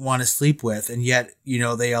wouldn't want to sleep with. And yet, you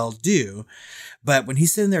know, they all do. But when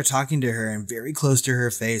he's sitting there talking to her and very close to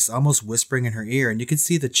her face, almost whispering in her ear, and you can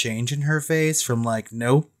see the change in her face from like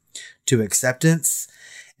no to acceptance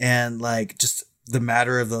and like just the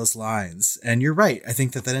matter of those lines. And you're right. I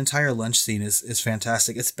think that entire lunch scene is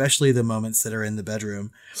fantastic, especially the moments that are in the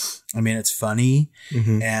bedroom. I mean, it's funny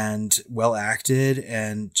and well acted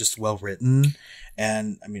and just well written.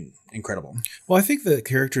 And I mean, incredible. Well, I think the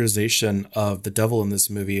characterization of the devil in this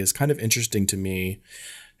movie is kind of interesting to me.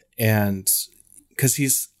 And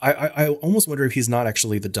because I almost wonder if he's not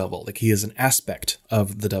actually the devil. Like he is an aspect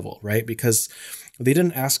of the devil, right? Because they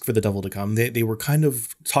didn't ask for the devil to come. They were kind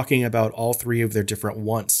of talking about all three of their different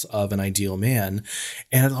wants of an ideal man.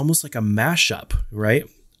 And it's almost like a mashup, right?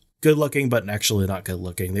 Good looking, but actually not good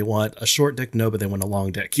looking. They want a short dick, no, but they want a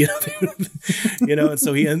long dick, you know? You know, and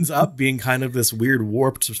so he ends up being kind of this weird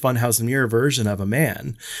warped funhouse mirror version of a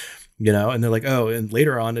man. You know, and they're like, oh, and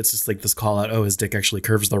later on, it's just like this call out, oh, his dick actually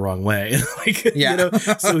curves the wrong way. Like, yeah. You know,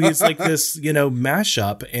 so he's like this, you know,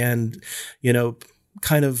 mashup and, you know,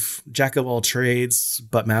 kind of jack of all trades,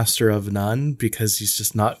 but master of none, because he's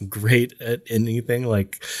just not great at anything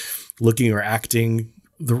like looking or acting,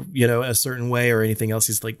 you know, a certain way or anything else.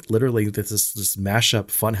 He's like literally this mashup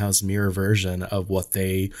funhouse mirror version of what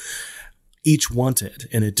they each wanted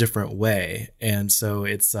in a different way. And so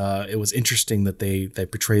it was interesting that they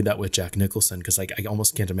portrayed that with Jack Nicholson, because like I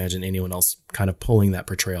almost can't imagine anyone else kind of pulling that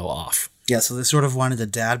portrayal off. Yeah, so they sort of wanted a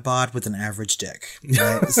dad bod with an average dick,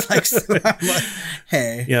 right? It's like, so I'm like,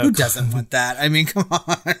 hey, who doesn't want that? I mean, come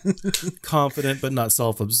on. Confident but not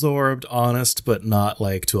self-absorbed, honest but not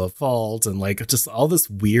like to a fault, and like just all this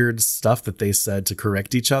weird stuff that they said to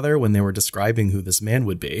correct each other when they were describing who this man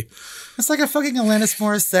would be. It's like a fucking Alanis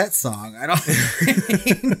Morissette song. I don't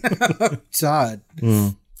God.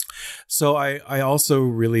 So I also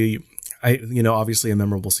really, obviously a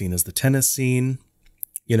memorable scene is the tennis scene.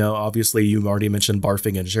 Obviously you already mentioned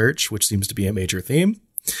barfing in church, which seems to be a major theme.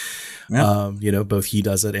 Yeah. Both he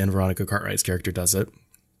does it and Veronica Cartwright's character does it.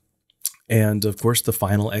 And of course the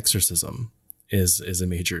final exorcism is a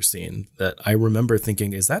major scene that I remember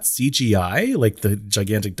thinking, is that CGI, like the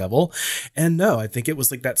gigantic devil? And no, I think it was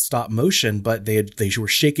like that stop motion, but they were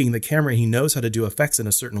shaking the camera. He knows how to do effects in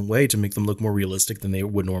a certain way to make them look more realistic than they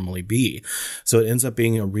would normally be. So it ends up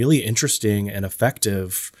being a really interesting and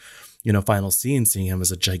effective final scene, seeing him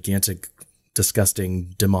as a gigantic,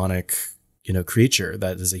 disgusting, demonic, creature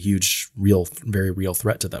that is a huge, very real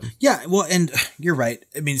threat to them. Yeah, well, and you're right.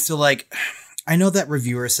 I mean, so like, I know that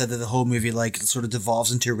reviewer said that the whole movie like sort of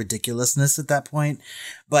devolves into ridiculousness at that point,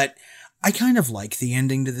 but I kind of like the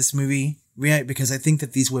ending to this movie, right? Because I think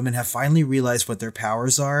that these women have finally realized what their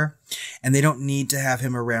powers are, and they don't need to have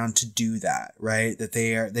him around to do that, right? That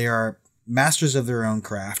they are masters of their own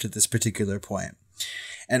craft at this particular point.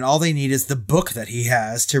 And all they need is the book that he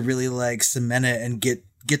has to really like cement it and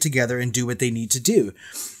get together and do what they need to do.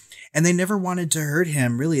 And they never wanted to hurt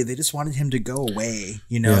him, really. They just wanted him to go away.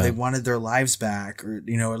 They wanted their lives back, or,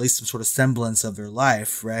 at least some sort of semblance of their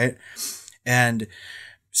life, right? And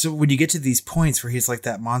so when you get to these points where he's like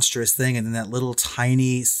that monstrous thing, and then that little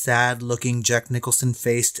tiny, sad-looking Jack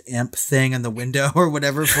Nicholson-faced imp thing in the window or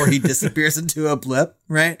whatever before he disappears into a blip,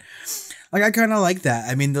 right? Like, I kind of like that.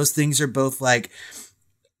 I mean, those things are both like,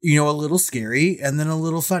 a little scary and then a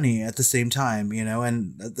little funny at the same time,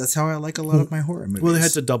 and that's how I like a lot of my horror movies. Well, they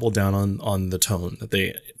had to double down on the tone that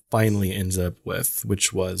they finally ended up with,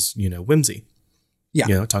 which was, whimsy.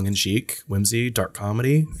 Yeah. Tongue-in-cheek, whimsy, dark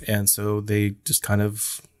comedy. And so they just kind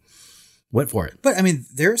of went for it. But I mean,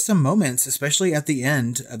 there are some moments, especially at the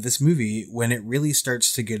end of this movie, when it really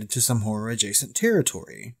starts to get into some horror adjacent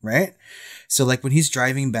territory, right? So like when he's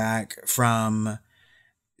driving back from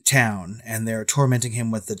town and they're tormenting him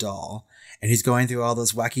with the doll, and he's going through all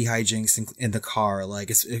those wacky hijinks in the car, like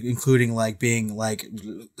it's including like being like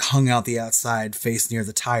hung out the outside face near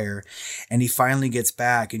the tire, and he finally gets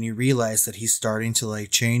back and you realize that he's starting to like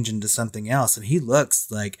change into something else, and he looks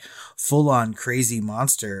like full on crazy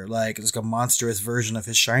monster, like it's like a monstrous version of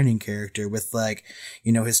his Shining character with like,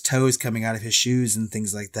 his toes coming out of his shoes and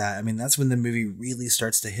things like that. I mean, that's when the movie really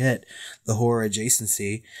starts to hit the horror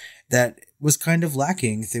adjacency that was kind of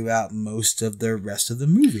lacking throughout most of the rest of the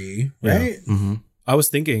movie, right? Yeah. Mm-hmm. I was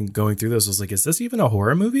thinking going through this, I was like, is this even a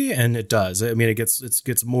horror movie? And it does. I mean, it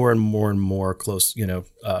gets more and more and more close,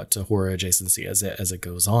 to horror adjacency as it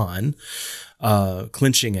goes on,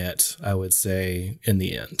 clinching it, I would say, in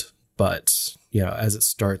the end. But as it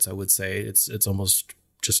starts, I would say it's almost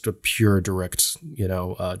just a pure direct,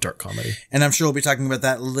 dark comedy. And I'm sure we'll be talking about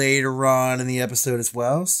that later on in the episode as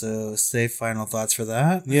well. So save final thoughts for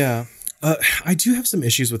that. Yeah. I do have some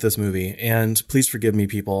issues with this movie, and please forgive me,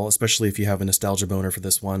 people, especially if you have a nostalgia boner for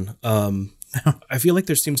this one. I feel like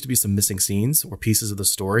there seems to be some missing scenes or pieces of the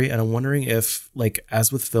story, and I'm wondering if, like,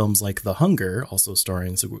 as with films like The Hunger, also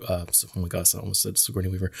starring, oh my gosh, I almost said Sigourney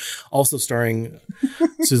Weaver, also starring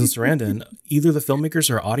Susan Sarandon, either the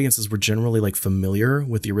filmmakers or audiences were generally like familiar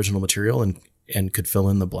with the original material and could fill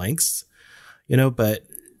in the blanks, but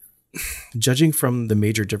judging from the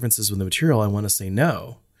major differences with the material, I want to say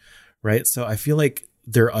no. Right. So I feel like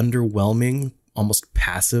their underwhelming, almost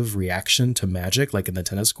passive reaction to magic, like in the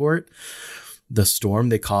tennis court, the storm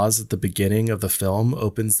they cause at the beginning of the film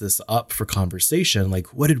opens this up for conversation. Like,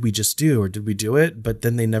 what did we just do? Or did we do it? But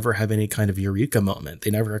then they never have any kind of eureka moment. They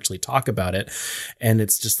never actually talk about it. And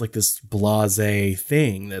it's just like this blasé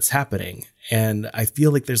thing that's happening. And I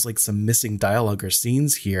feel like there's like some missing dialogue or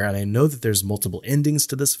scenes here. And I know that there's multiple endings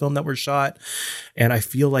to this film that were shot. And I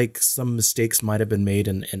feel like some mistakes might have been made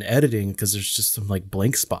in editing, because there's just some like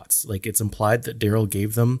blank spots. Like, it's implied that Daryl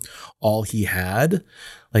gave them all he had.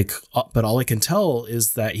 Like, but all I can tell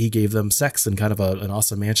is that he gave them sex and kind of an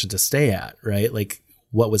awesome mansion to stay at, right? Like,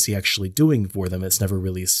 what was he actually doing for them? It's never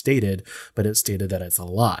really stated, but it's stated that it's a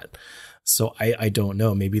lot. So I don't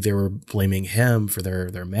know. Maybe they were blaming him for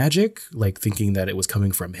their magic, like thinking that it was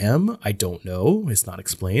coming from him. I don't know. It's not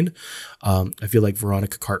explained. I feel like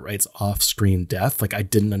Veronica Cartwright's off-screen death, like I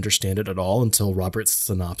didn't understand it at all until Robert's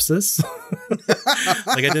synopsis.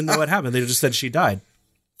 Like, I didn't know what happened. They just said she died.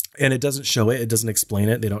 And it doesn't show it. It doesn't explain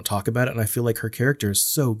it. They don't talk about it. And I feel like her character is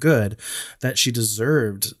so good that she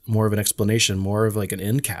deserved more of an explanation, more of like an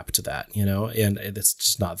end cap to that, you know, and it's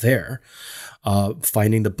just not there.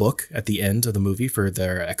 Finding the book at the end of the movie for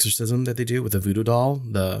their exorcism that they do with the voodoo doll,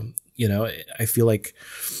 I feel like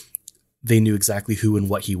they knew exactly who and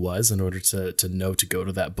what he was in order to know to go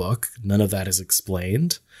to that book. None of that is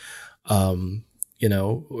explained. Or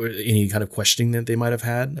any kind of questioning that they might have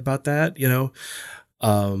had about that,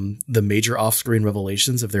 the major off-screen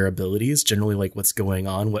revelations of their abilities, generally like what's going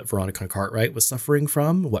on, what Veronica Cartwright was suffering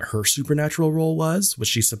from, what her supernatural role was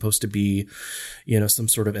she supposed to be, some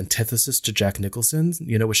sort of antithesis to Jack Nicholson?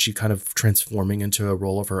 Was she kind of transforming into a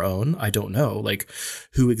role of her own? I don't know. Like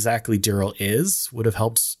who exactly Daryl is would have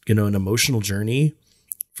helped, an emotional journey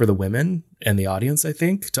for the women and the audience, I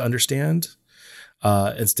think, to understand.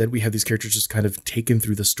 Instead, we have these characters just kind of taken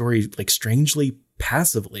through the story, like strangely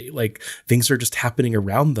passively, like things are just happening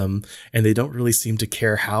around them and they don't really seem to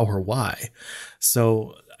care how or why.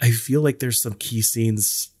 So I feel like there's some key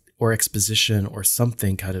scenes or exposition or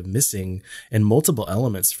something kind of missing in multiple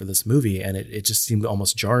elements for this movie. And it just seemed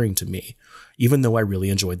almost jarring to me, even though I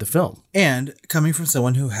really enjoyed the film. And coming from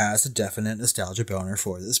someone who has a definite nostalgia boner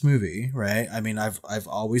for this movie, right? I mean, I've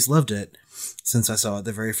always loved it since I saw it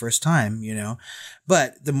the very first time,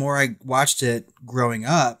 but the more I watched it growing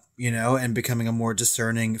up, and becoming a more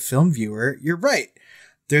discerning film viewer, you're right.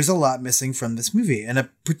 There's a lot missing from this movie. And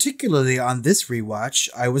particularly on this rewatch,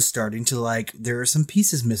 I was starting to there are some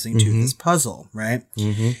pieces missing to this puzzle, right?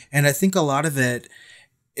 Mm-hmm. And I think a lot of it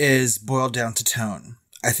is boiled down to tone.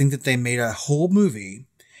 I think that they made a whole movie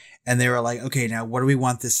and they were like, okay, now what do we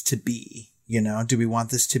want this to be? Do we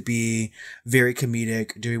want this to be very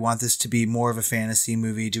comedic? Do we want this to be more of a fantasy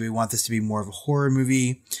movie? Do we want this to be more of a horror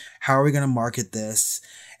movie? How are we going to market this?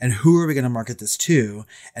 And who are we going to market this to?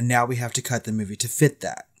 And now we have to cut the movie to fit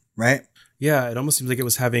that, right? Yeah, it almost seems like it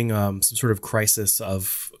was having some sort of crisis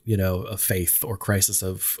of, of faith or crisis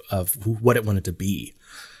of what it wanted to be,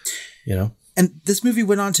 And this movie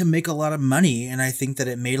went on to make a lot of money. And I think that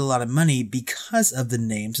it made a lot of money because of the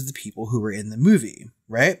names of the people who were in the movie,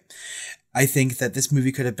 right? I think that this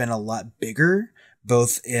movie could have been a lot bigger,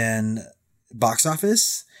 both in box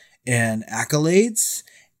office and accolades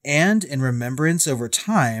and in remembrance over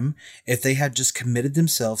time, if they had just committed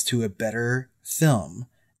themselves to a better film,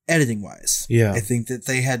 editing wise. Yeah. I think that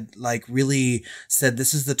they had really said,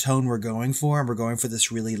 this is the tone we're going for. And we're going for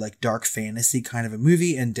this really dark fantasy kind of a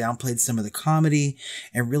movie, and downplayed some of the comedy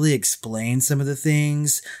and really explained some of the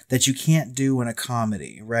things that you can't do in a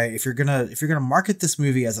comedy, right? If you're going to market this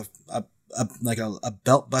movie as a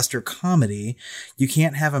belt buster comedy, you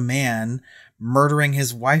can't have a man murdering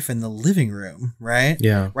his wife in the living room, right?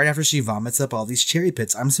 Yeah. Right after she vomits up all these cherry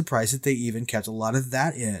pits. I'm surprised that they even kept a lot of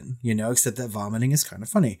that in, except that vomiting is kind of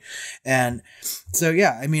funny. And so,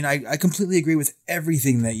 yeah, I mean, I completely agree with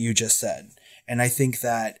everything that you just said. And I think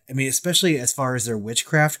that, especially as far as their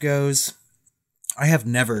witchcraft goes, I have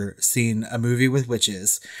never seen a movie with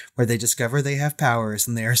witches where they discover they have powers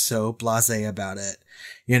and they are so blasé about it.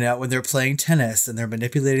 When they're playing tennis and they're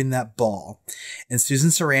manipulating that ball, and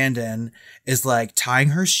Susan Sarandon is tying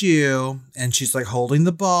her shoe and she's holding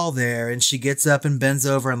the ball there, and she gets up and bends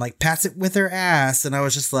over and pats it with her ass. And I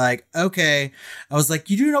was just okay. I was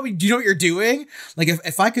do you know what you're doing?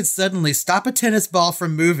 If I could suddenly stop a tennis ball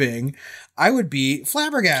from moving, I would be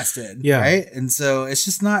flabbergasted. Yeah. Right. And so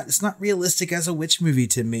it's not realistic as a witch movie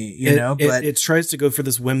to me, but it tries to go for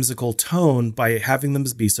this whimsical tone by having them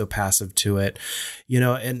be so passive to it,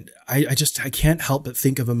 and I can't help but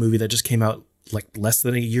think of a movie that just came out less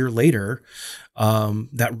than a year later,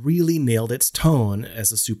 that really nailed its tone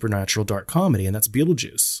as a supernatural dark comedy. And that's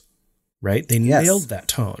Beetlejuice, right? They nailed that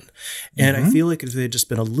tone. And I feel like if they had just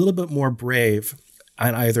been a little bit more brave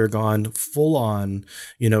and either gone full on,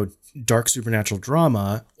 dark supernatural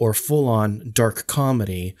drama or full on dark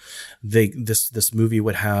comedy, this movie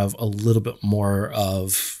would have a little bit more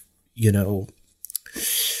of,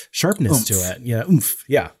 sharpness oomph to it. Yeah. Oomph.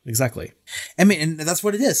 Yeah, exactly. And that's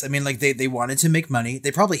what it is. They wanted to make money.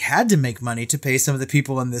 They probably had to make money to pay some of the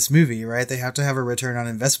people in this movie, right? They have to have a return on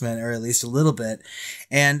investment, or at least a little bit.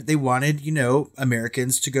 And they wanted,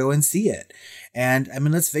 Americans to go and see it. And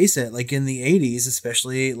let's face it, in the 80s,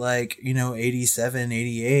 especially 87,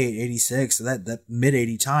 88, 86, so that mid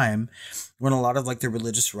 80 time, when a lot of the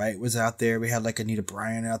religious right was out there. We had Anita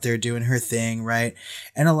Bryant out there doing her thing, right?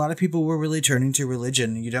 And a lot of people were really turning to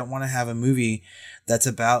religion. You don't want to have a movie that's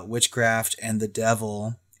about witchcraft and the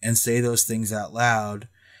devil and say those things out loud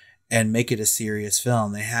and make it a serious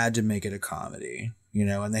film. They had to make it a comedy, you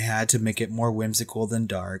know, and they had to make it more whimsical than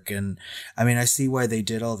dark. And I mean, I see why they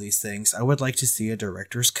did all these things. I would like to see a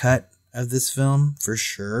director's cut of this film for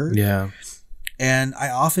sure. Yeah. And I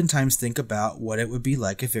oftentimes think about what it would be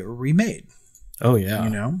like if it were remade. Oh, yeah. You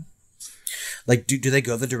know? Like, do they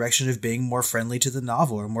go the direction of being more friendly to the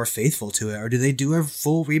novel or more faithful to it? Or do they do a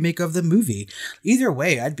full remake of the movie? Either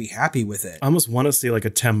way, I'd be happy with it. I almost want to see like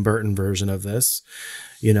a Tim Burton version of this,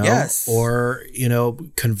 you know? Yes. Or, you know,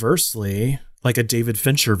 conversely, like a David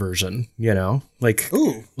Fincher version, you know? Like,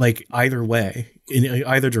 ooh, like either way, in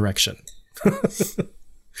either direction.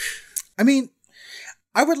 I mean,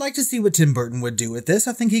 I would like to see what Tim Burton would do with this.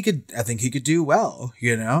 I think he could do well,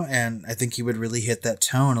 you know, and I think he would really hit that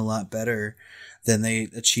tone a lot better than they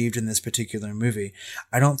achieved in this particular movie.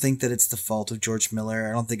 I don't think that it's the fault of George Miller.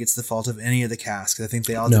 I don't think it's the fault of any of the cast. I think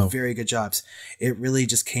they all did very good jobs. It really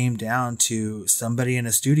just came down to somebody in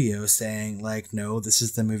a studio saying like, no, this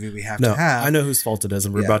is the movie we have to have. I know whose fault it is,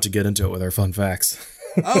 and we're about to get into it with our fun facts.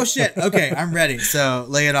 Oh shit. Okay. I'm ready. So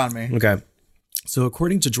lay it on me. Okay. So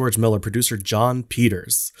according to George Miller, producer John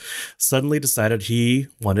Peters suddenly decided he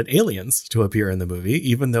wanted aliens to appear in the movie,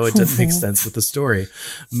 even though it didn't make sense with the story.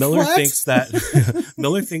 Miller thinks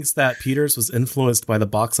that Peters was influenced by the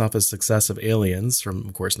box office success of Aliens from,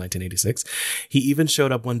 of course, 1986. He even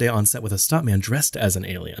showed up one day on set with a stuntman dressed as an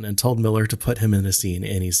alien and told Miller to put him in a scene,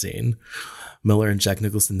 any scene. Miller and Jack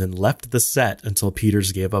Nicholson then left the set until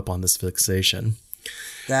Peters gave up on this fixation.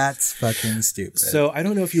 That's fucking stupid. So I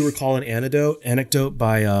don't know if you recall an anecdote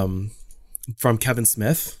by from Kevin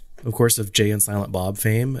Smith, of course, of Jay and Silent Bob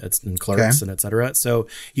fame. It's in Clerks and etc. So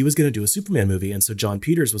he was going to do a Superman movie, and so John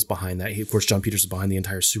Peters was behind that. John Peters was behind the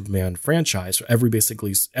entire Superman franchise. So every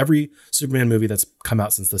Superman movie that's come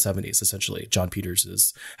out since the 70s, essentially, John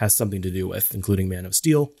Peters has something to do with, including Man of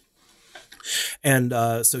Steel. And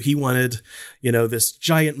so he wanted, you know, this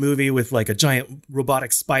giant movie with like a giant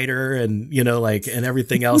robotic spider and, you know, like, and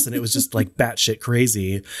everything else. And it was just like batshit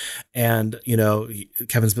crazy. And, you know,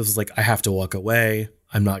 Kevin Smith was like, I have to walk away.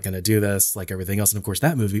 I'm not going to do this, like everything else. And of course,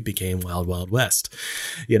 that movie became Wild Wild West,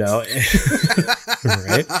 you know,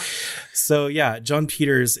 right? So yeah, John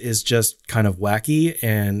Peters is just kind of wacky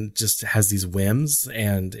and just has these whims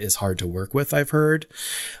and is hard to work with, I've heard.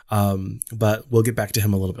 But we'll get back to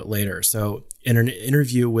him a little bit later. So in an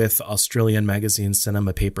interview with Australian magazine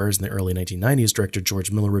Cinema Papers in the early 1990s, director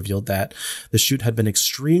George Miller revealed that the shoot had been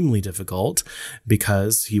extremely difficult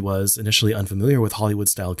because he was initially unfamiliar with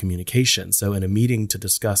Hollywood-style communication. So in a meeting to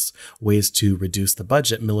discuss ways to reduce the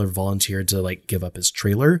budget, Miller volunteered to like give up his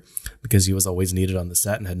trailer because he was always needed on the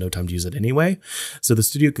set and had no time to use it anyway. So the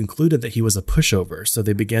studio concluded that he was a pushover. So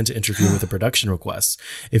they began to interfere with the production requests.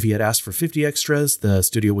 If he had asked for 50 extras, the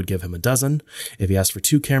studio would give him a dozen. If he asked for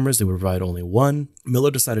 2 cameras, they would provide only 1.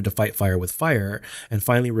 Miller decided to fight fire with fire and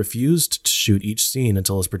finally refused to shoot each scene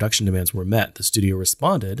until his production demands were met. The studio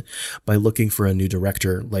responded by looking for a new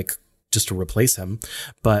director, like just to replace him,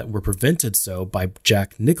 but were prevented so by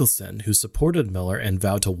Jack Nicholson, who supported Miller and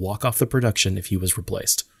vowed to walk off the production if he was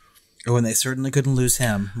replaced. Oh, and they certainly couldn't lose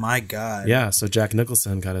him. My God. Yeah, so Jack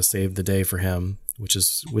Nicholson kind of saved the day for him, which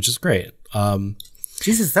is great.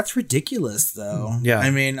 Jesus, that's ridiculous, though. Yeah, I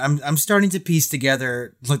mean, I'm starting to piece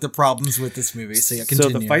together like the problems with this movie. So yeah,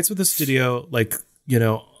 continue. So the fights with the studio, like, you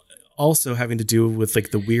know, also having to do with like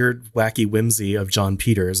the weird, wacky whimsy of John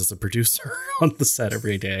Peters as a producer on the set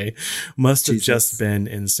every day, must have just been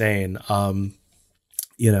insane.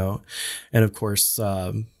 You know, and of course,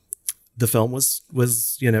 the film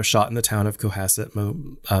was you know, shot in the town of Cohasset,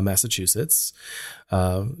 Massachusetts.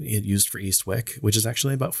 It used for Eastwick, which is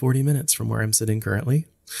actually about 40 minutes from where I'm sitting currently.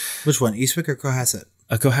 Which one, Eastwick or Cohasset?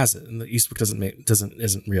 Cohasset, and the Eastwick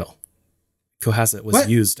isn't real. Cohasset was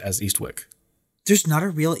used as Eastwick. There's not a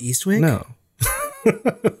real Eastwick? No.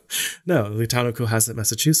 No, the town of Cohasset,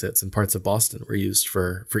 Massachusetts, and parts of Boston were used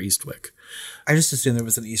for Eastwick. I just assumed there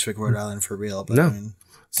was an Eastwick, Rhode Island for real. But no. I mean,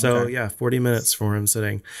 so okay. yeah, 40 minutes from where I'm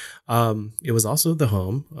sitting. It was also the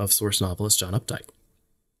home of source novelist John Updike.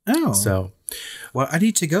 Oh. So, well, I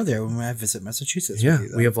need to go there when I visit Massachusetts. Yeah,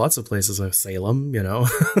 we have lots of places like Salem, you know.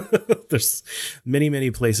 There's many, many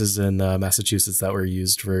places in Massachusetts that were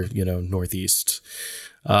used for, you know, Northeast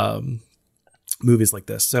movies like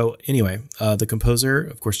this. So anyway, the composer,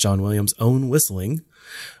 of course, John Williams' own whistling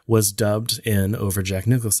was dubbed in over Jack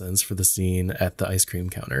Nicholson's for the scene at the ice cream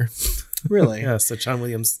counter. Really? Yeah, so John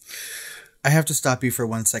Williams... I have to stop you for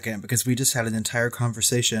 1 second because we just had an entire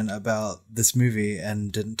conversation about this movie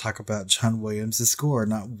and didn't talk about John Williams' score,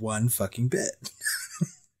 not one fucking bit.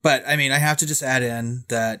 But I mean, I have to just add in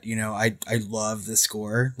that, you know, I love the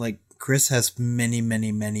score. Like, Chris has many,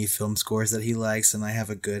 many, many film scores that he likes, and I have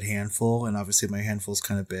a good handful. And obviously, my handful is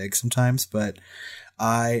kind of big sometimes, but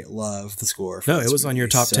I love the score. No, it was on your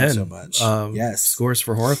top 10 so much. Yes, scores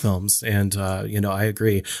for horror films, and I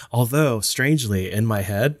agree. Although, strangely, in my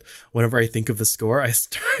head, whenever I think of the score, I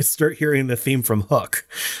start hearing the theme from Hook,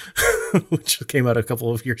 which came out a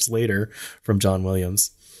couple of years later from John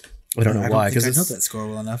Williams. I don't know why, because I know that score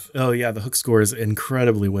well enough. Oh yeah, the Hook score is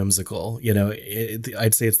incredibly whimsical.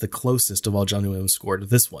 I'd say it's the closest of all John Williams score to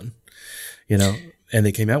this one. And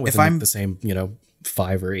they came out within the same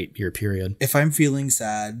 5 or 8 year period. If I'm feeling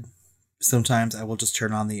sad, sometimes I will just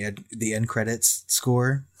turn on the end credits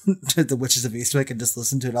score to The Witches of Eastwick and just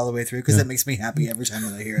listen to it all the way through, because it makes me happy every time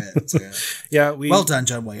that I hear it. So, well done,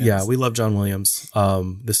 John Williams. Yeah, we love John Williams.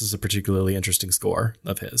 This is a particularly interesting score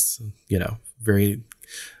of his. Very.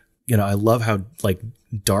 I love how like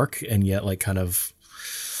dark and yet like kind of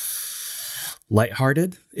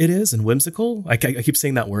lighthearted it is and whimsical. I keep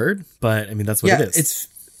saying that word, but I mean that's what it is.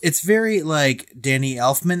 It's very like Danny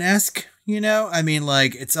Elfman-esque, I mean,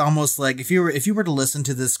 like it's almost like if you were to listen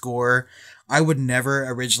to this score, I would never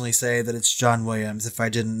originally say that it's John Williams if I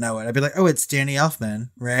didn't know it. I'd be like, oh, it's Danny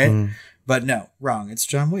Elfman, right? But no, wrong. It's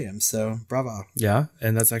John Williams. So bravo. Yeah.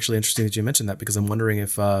 And that's actually interesting that you mentioned that, because I'm wondering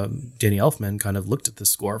if Danny Elfman kind of looked at the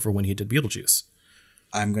score for when he did Beetlejuice.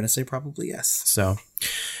 I'm going to say probably yes. So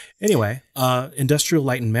anyway, Industrial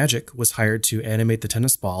Light and Magic was hired to animate the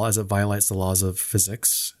tennis ball as it violates the laws of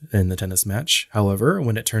physics in the tennis match. However,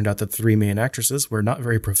 when it turned out that 3 main actresses were not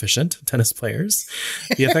very proficient tennis players,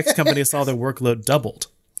 the effects company saw their workload doubled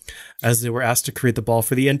as they were asked to create the ball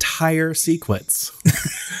for the entire sequence,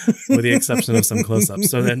 with the exception of some close-ups.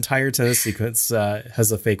 So the entire tennis sequence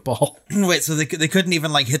has a fake ball. Wait, so they couldn't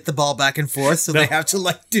even like hit the ball back and forth, so they have to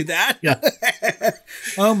like do that? Yeah.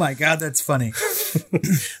 Oh my God, that's funny.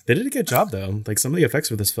 They did a good job though. Like some of the effects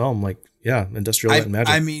for this film, like Industrial Light and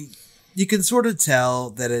Magic. I mean, you can sort of tell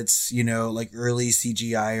that it's, like early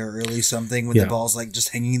CGI or early something when the ball's like just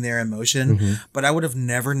hanging there in motion. But I would have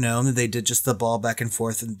never known that they did just the ball back and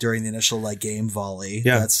forth during the initial like game volley.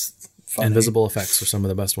 Yeah. That's funny. Invisible effects are some of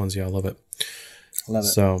the best ones. Yeah, I love it. Love it.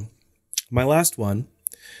 So my last one,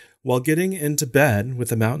 while getting into bed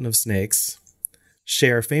with a mountain of snakes,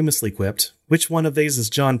 Cher famously quipped, "Which one of these is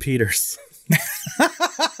John Peters?"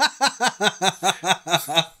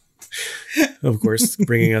 Of course,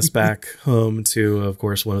 bringing us back home to, of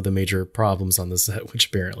course, one of the major problems on the set, which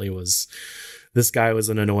apparently was this guy was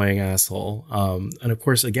an annoying asshole. And of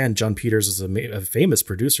course, again, John Peters is a famous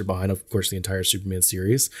producer behind, of course, the entire Superman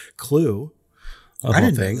series, Clue, of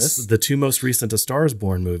all things, the 2 most recent A Star is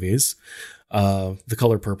Born movies, The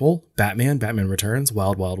Color Purple, Batman Returns,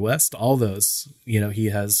 Wild Wild West, all those, he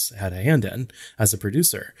has had a hand in as a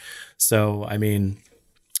producer. So, I mean,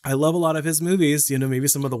 I love a lot of his movies. Maybe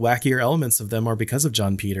some of the wackier elements of them are because of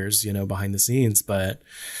John Peters, behind the scenes. But,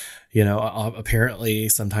 apparently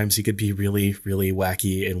sometimes he could be really, really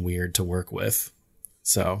wacky and weird to work with.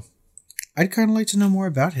 So I'd kind of like to know more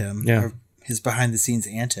about him. Yeah. Or his behind the scenes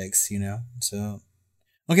antics, So,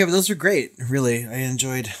 okay, but those are great. Really, I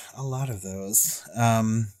enjoyed a lot of those.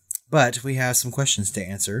 But we have some questions to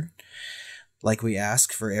answer, like we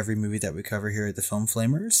ask for every movie that we cover here at the Film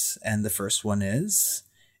Flamers. And the first one is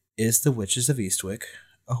The Witches of Eastwick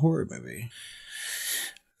a horror movie?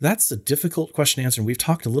 That's a difficult question to answer. And we've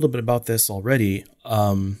talked a little bit about this already.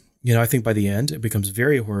 I think by the end, it becomes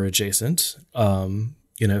very horror adjacent.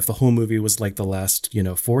 If the whole movie was like the last,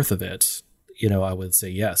 fourth of it, I would say,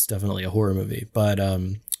 yes, definitely a horror movie. But,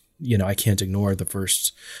 I can't ignore the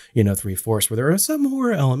first, 3/4 where there are some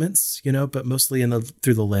horror elements, but mostly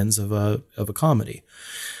through the lens of a comedy,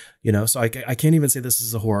 so I can't even say this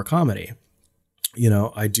is a horror comedy.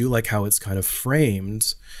 I do like how it's kind of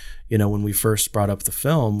framed, when we first brought up the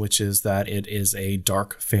film, which is that it is a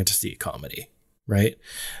dark fantasy comedy, right?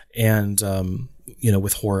 And,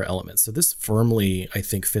 with horror elements. So this firmly, I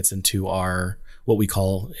think, fits into what we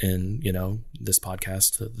call in, this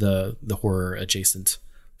podcast, the horror adjacent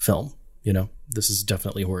film. This is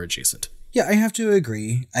definitely horror adjacent. Yeah, I have to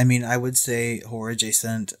agree. I mean, I would say horror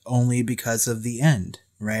adjacent only because of the end,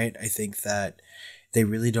 right? I think that they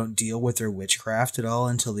really don't deal with their witchcraft at all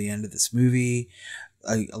until the end of this movie.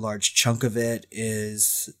 A large chunk of it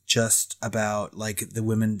is just about like the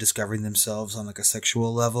women discovering themselves on like a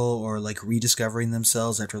sexual level, or like rediscovering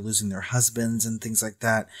themselves after losing their husbands and things like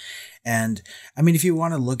that. And I mean, if you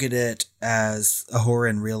want to look at it as a horror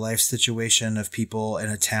in real life situation of people in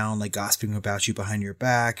a town like gossiping about you behind your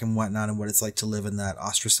back and whatnot, and what it's like to live in that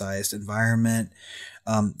ostracized environment,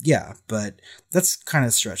 Yeah, but that's kind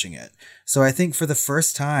of stretching it. So I think for the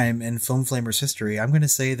first time in Film Flamers history, I'm going to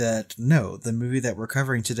say that no, the movie that we're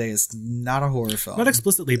covering today is not a horror film. Not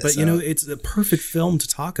explicitly, but it's a perfect film to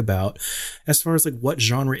talk about as far as like what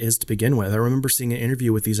genre is to begin with. I remember seeing an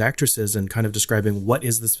interview with these actresses and kind of describing what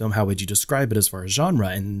is this film? How would you describe it as far as genre?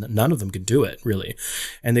 And none of them could do it really.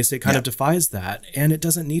 And they say it kind of defies that, and it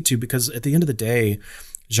doesn't need to, because at the end of the day,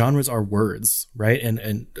 genres are words, right?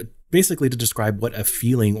 And basically to describe what a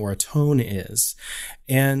feeling or a tone is.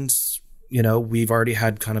 And, we've already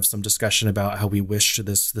had kind of some discussion about how we wish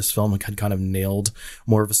this film had kind of nailed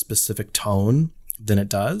more of a specific tone than it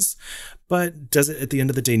does. But does it at the end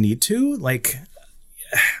of the day need to? Like,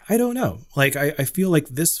 I don't know. Like, I feel like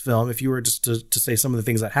this film, if you were just to say some of the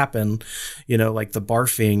things that happen, like the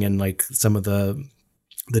barfing and like some of the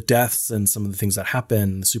deaths and some of the things that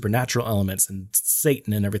happen, the supernatural elements and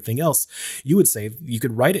Satan and everything else, you would say you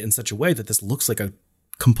could write it in such a way that this looks like a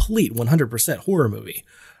complete 100% horror movie,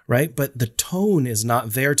 right? But the tone is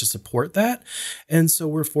not there to support that. And so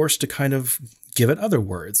we're forced to kind of give it other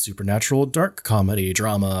words, supernatural, dark comedy,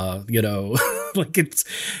 drama, like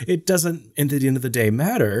it doesn't, at the end of the day,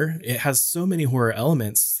 matter. It has so many horror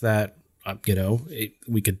elements that,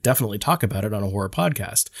 we could definitely talk about it on a horror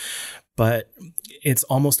podcast. But it's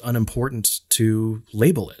almost unimportant to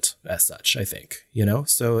label it as such, I think,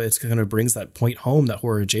 so it's kind of brings that point home that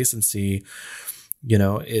horror adjacency,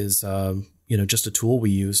 is, just a tool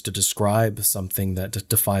we use to describe something that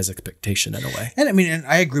defies expectation in a way. And I mean, and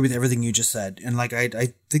I agree with everything you just said. And like, I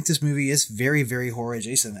think this movie is very, very horror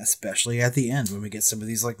adjacent, especially at the end when we get some of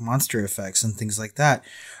these like monster effects and things like that,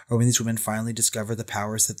 or when these women finally discover the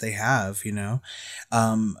powers that they have, I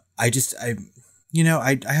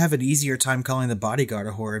have an easier time calling The Bodyguard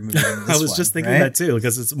a horror movie than this I was just thinking that too,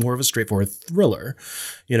 because it's more of a straightforward thriller,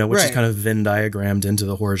 which is kind of Venn diagrammed into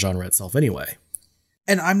the horror genre itself anyway.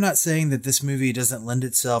 And I'm not saying that this movie doesn't lend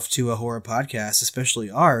itself to a horror podcast, especially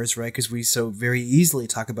ours, right? Because we so very easily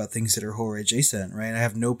talk about things that are horror adjacent, right? I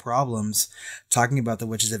have no problems talking about The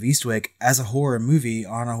Witches of Eastwick as a horror movie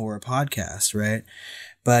on a horror podcast, right?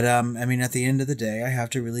 But, I mean, at the end of the day, I have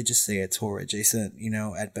to really just say it's horror adjacent,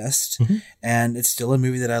 at best. Mm-hmm. And it's still a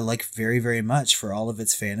movie that I like very, very much for all of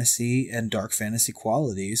its fantasy and dark fantasy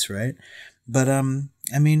qualities, right? But, I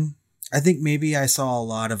mean, I think maybe I saw a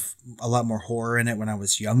lot more horror in it when I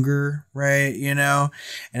was younger, right? And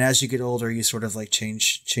as you get older, you sort of like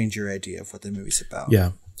change your idea of what the movie's about.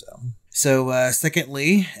 Yeah. So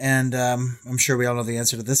secondly, and I'm sure we all know the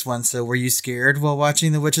answer to this one. So were you scared while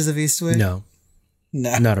watching The Witches of Eastwick? No,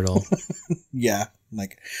 not at all. Yeah.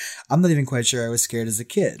 Like, I'm not even quite sure I was scared as a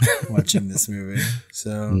kid watching this movie.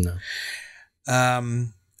 So, no.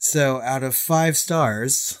 So out of 5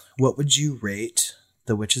 stars, what would you rate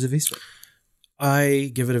The Witches of Eastwick?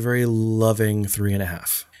 I give it a very loving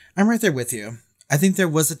 3.5. I'm right there with you. I think there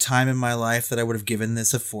was a time in my life that I would have given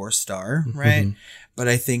this a 4-star, right? Mm-hmm. But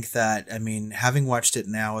I think that, I mean, having watched it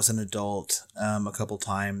now as an adult a couple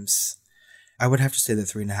times, I would have to say that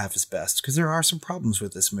 3.5 is best, because there are some problems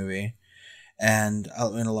with this movie. And a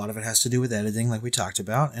lot of it has to do with editing, like we talked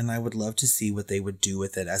about. And I would love to see what they would do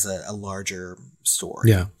with it as a larger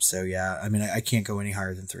story. Yeah. So, yeah, I mean, I can't go any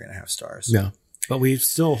higher than 3.5 stars. Yeah. But we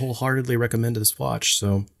still wholeheartedly recommend this watch.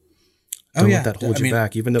 So don't let that hold you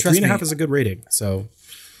back, even though 3.5 is a good rating. So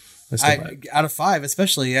out of 5,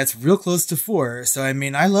 especially, it's real close to 4. So, I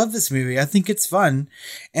mean, I love this movie. I think it's fun.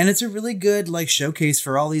 And it's a really good like showcase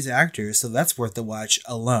for all these actors. So that's worth the watch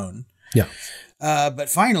alone. Yeah. But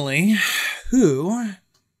finally, who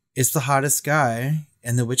is the hottest guy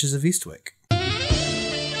in The Witches of Eastwick?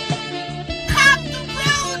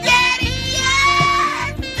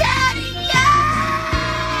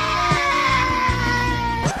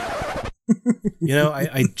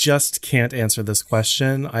 I just can't answer this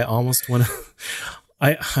question. I almost want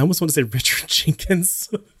to say Richard Jenkins.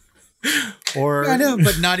 Or I know,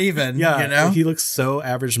 but not even. Yeah, he looks so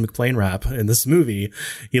average McPlane rap in this movie.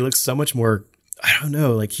 He looks so much more, I don't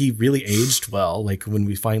know, like he really aged well. Like when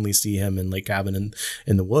we finally see him in like Cabin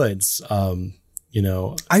in the Woods, I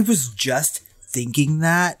was just thinking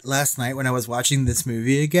that last night when I was watching this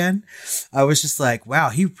movie again. I was just like, wow,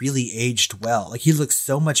 he really aged well. Like he looks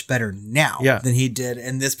so much better now than he did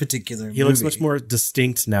in this particular movie. He looks much more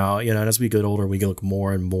distinct now, and as we get older, we look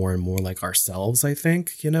more and more and more like ourselves, I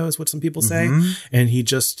think, is what some people say. Mm-hmm. And he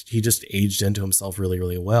just aged into himself really,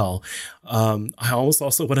 really well. I almost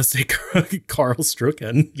also want to say Carl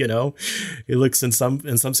Strucken, he looks in some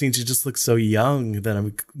scenes, he just looks so young that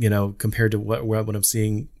I'm, compared to what I'm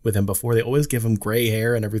seeing with him before. They always give him gray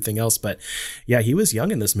hair and everything else, but yeah, he was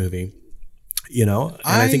young in this movie. you know,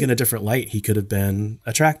 and I think in a different light, he could have been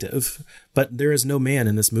attractive, but there is no man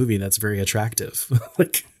in this movie that's very attractive.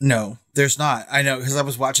 Like, no, there's not. I know, because I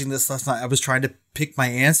was watching this last night. I was trying to pick my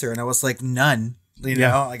answer and I was like, none, you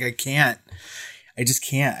know, like I just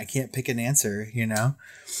can't. I can't pick an answer, you know,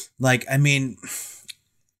 like, I mean,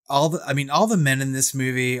 all the men in this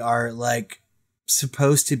movie are like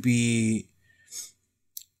supposed to be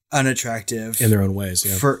unattractive in their own ways.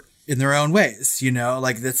 Yeah. In their own ways, you know,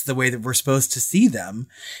 like that's the way that we're supposed to see them.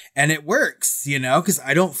 And it works, you know, because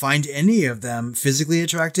I don't find any of them physically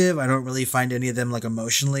attractive. I don't really find any of them like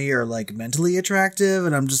emotionally or like mentally attractive.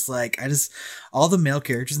 And I'm just like, all the male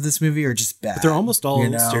characters in this movie are just bad. But they're almost all,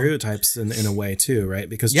 you know? Stereotypes in a way too, right?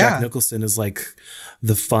 Because Jack Nicholson is like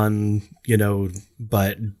the fun, you know,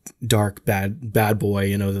 but dark, bad boy,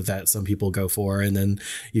 you know, that some people go for. And then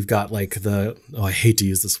you've got like I hate to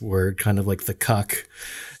use this word, kind of like the cuck,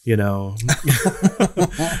 you know.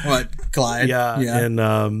 What, Clyde? Yeah.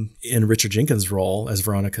 And in Richard Jenkins' role as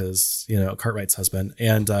Veronica's, you know, Cartwright's husband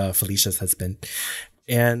and Felicia's husband.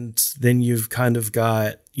 And then you've kind of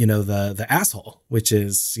got, you know, the asshole, which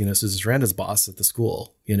is, you know, Susan Sarandon's boss at the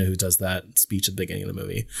school, you know, who does that speech at the beginning of the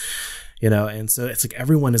movie, you know. And so it's like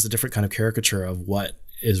everyone is a different kind of caricature of what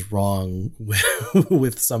is wrong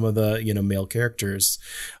with some of the, you know, male characters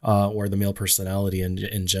or the male personality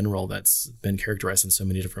in general that's been characterized in so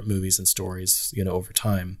many different movies and stories, you know, over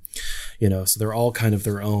time, you know. So they're all kind of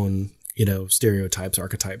their own, you know, stereotypes,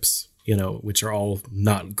 archetypes, you know, which are all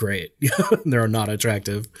not great. They're not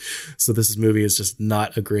attractive. So this movie is just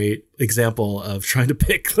not a great example of trying to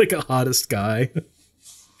pick like a hottest guy.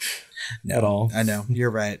 No, at all. I know,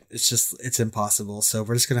 you're right. It's impossible. So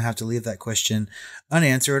we're just going to have to leave that question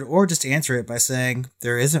unanswered, or just answer it by saying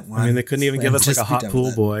there isn't one. I mean, they couldn't even give us like a hot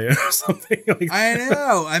pool boy or something like that. I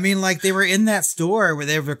know. I mean, like they were in that store where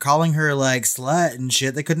they were calling her like slut and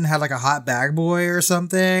shit. They couldn't have like a hot bag boy or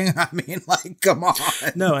something. I mean, like, come on.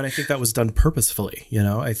 No, and I think that was done purposefully. You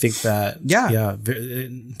know, I think that,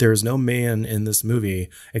 there's no man in this movie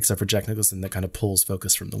except for Jack Nicholson that kind of pulls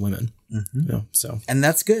focus from the women. Mm-hmm. You know, so. And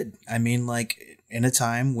that's good. I mean, like in a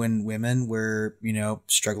time when women were, you know,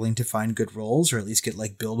 struggling to find good roles or at least get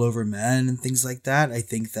like billed over men and things like that, I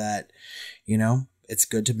think that, you know, it's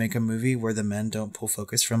good to make a movie where the men don't pull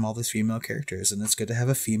focus from all these female characters, and it's good to have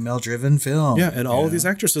a female driven film. Yeah. And all of these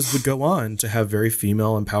actresses would go on to have very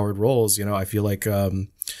female empowered roles. You know, I feel like,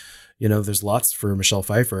 you know, there's lots for Michelle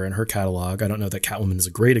Pfeiffer in her catalog. I don't know that Catwoman is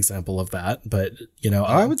a great example of that, but, you know,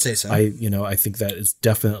 I would say so. I think that it's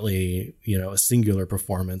definitely, you know, a singular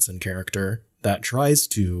performance and character that tries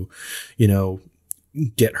to, you know,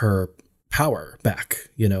 get her power back,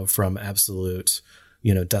 you know, from absolute,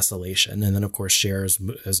 you know, desolation. And then, of course, Cher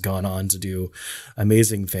has gone on to do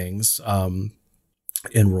amazing things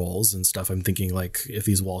in roles and stuff. I'm thinking like If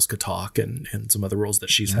These Walls Could Talk and some other roles that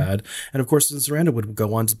she's had. And of course, Sarandon would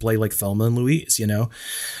go on to play like Thelma and Louise, you know?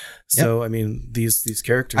 So, I mean, these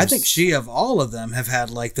characters. I think she, of all of them, have had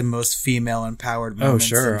like the most female empowered moments. Oh,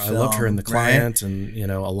 sure. In film, I loved her in The Client and, you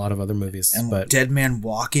know, a lot of other movies. And but Dead Man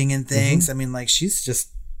Walking and things. I mean, like, she's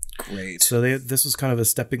just great. So this was kind of a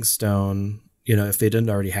stepping stone, you know, if they didn't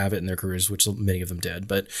already have it in their careers, which many of them did,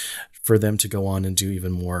 but for them to go on and do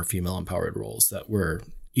even more female empowered roles that were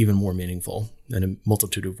even more meaningful in a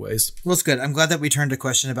multitude of ways. Well, it's good. I'm glad that we turned a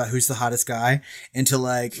question about who's the hottest guy into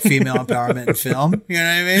like female empowerment in film. You know what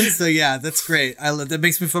I mean? So yeah, that's great. That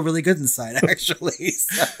makes me feel really good inside, actually.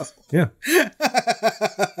 So. Yeah.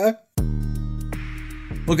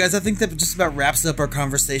 Well, guys, I think that just about wraps up our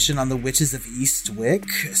conversation on the Witches of Eastwick.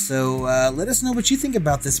 So let us know what you think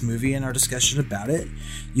about this movie and our discussion about it.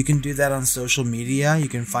 You can do that on social media. You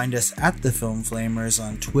can find us at The Film Flamers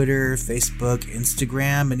on Twitter, Facebook,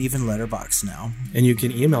 Instagram, and even Letterboxd now. And you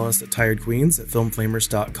can email us at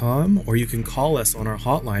tiredqueens@filmflamers.com, or you can call us on our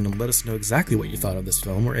hotline and let us know exactly what you thought of this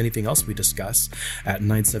film or anything else we discuss at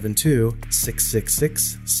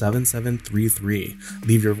 972-666-7733.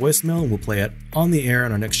 Leave your voicemail and we'll play it on the air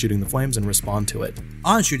on our next Shooting the Flames and respond to it.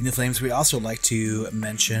 On Shooting the Flames, we also like to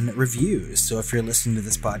mention reviews. So if you're listening to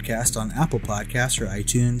this podcast on Apple Podcasts or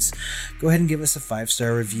iTunes, go ahead and give us a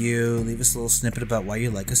 5-star review. Leave us a little snippet about why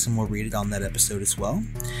you like us, and we'll read it on that episode as well.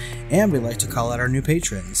 And we like to call out our new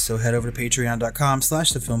patrons. So head over to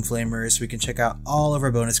patreon.com/thefilmflamers. We can check out all of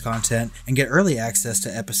our bonus content and get early access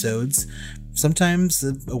to episodes sometimes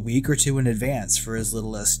a week or two in advance for as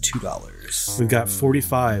little as $2. We've got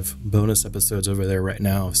 45 bonus episodes over there right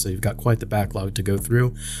now, so you've got quite the backlog to go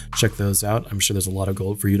through. Check those out. I'm sure there's a lot of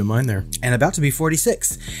gold for you to mine there. And about to be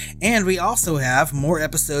 46. And we also have more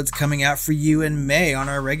episodes coming out for you in May on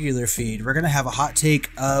our regular feed. We're going to have a hot take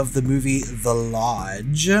of the movie The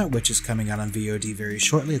Lodge, which is coming out on VOD very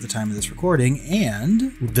shortly at the time of this recording.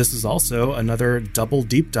 And this is also another double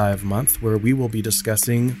deep dive month where we will be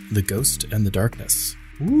discussing The Ghost and the Darkness.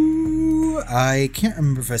 Ooh, I can't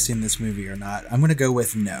remember if I've seen this movie or not. I'm going to go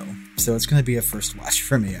with no. So it's going to be a first watch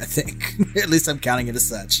for me, I think. At least I'm counting it as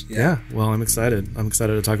such. Yeah, well, I'm excited. I'm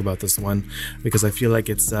excited to talk about this one because I feel like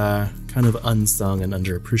it's kind of unsung and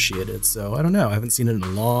underappreciated. So I don't know. I haven't seen it in a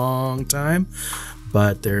long time,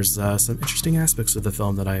 but there's some interesting aspects of the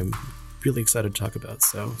film that I'm really excited to talk about.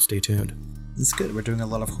 So stay tuned. It's good. We're doing a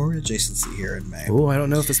lot of horror adjacency here in May. Oh, I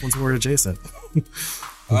don't know if this one's horror adjacent.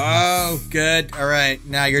 Oh, good. All right.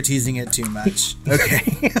 Now you're teasing it too much. Okay.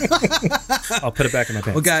 I'll put it back in my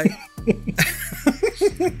pants. Well, guys,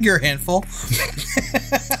 you're a handful.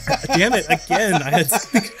 Damn it. Again, I had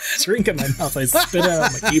drink in my mouth. I spit out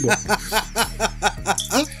on my keyboard.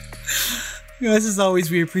 Guys, as always,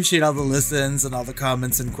 we appreciate all the listens and all the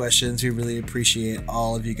comments and questions. We really appreciate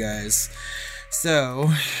all of you guys. So,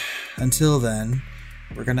 until then,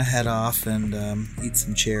 we're going to head off and eat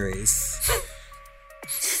some cherries.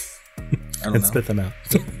 And spit them out.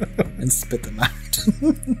 And spit them out.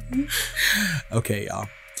 Okay, y'all.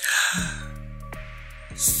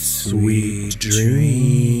 Sweet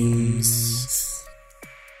dreams.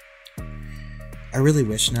 I really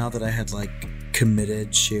wish now that I had,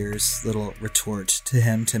 committed Cher's little retort to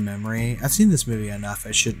him to memory. I've seen this movie enough.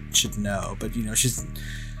 I should know. But, she's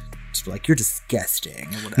just like, you're disgusting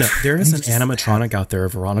or whatever. No, there is an animatronic out there,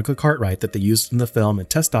 Veronica Cartwright, that they used in the film, and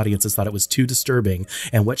test audiences thought it was too disturbing.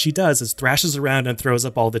 And what she does is thrashes around and throws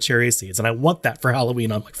up all the cherry seeds. And I want that for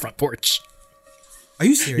Halloween on my front porch. Are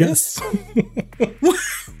you serious? Yes.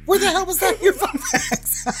 Where the hell was that in your fun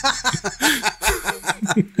facts?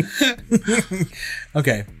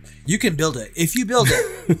 Okay. You can build it. If you build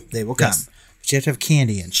it, they will come. Yes. But you have to have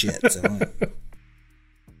candy and shit. So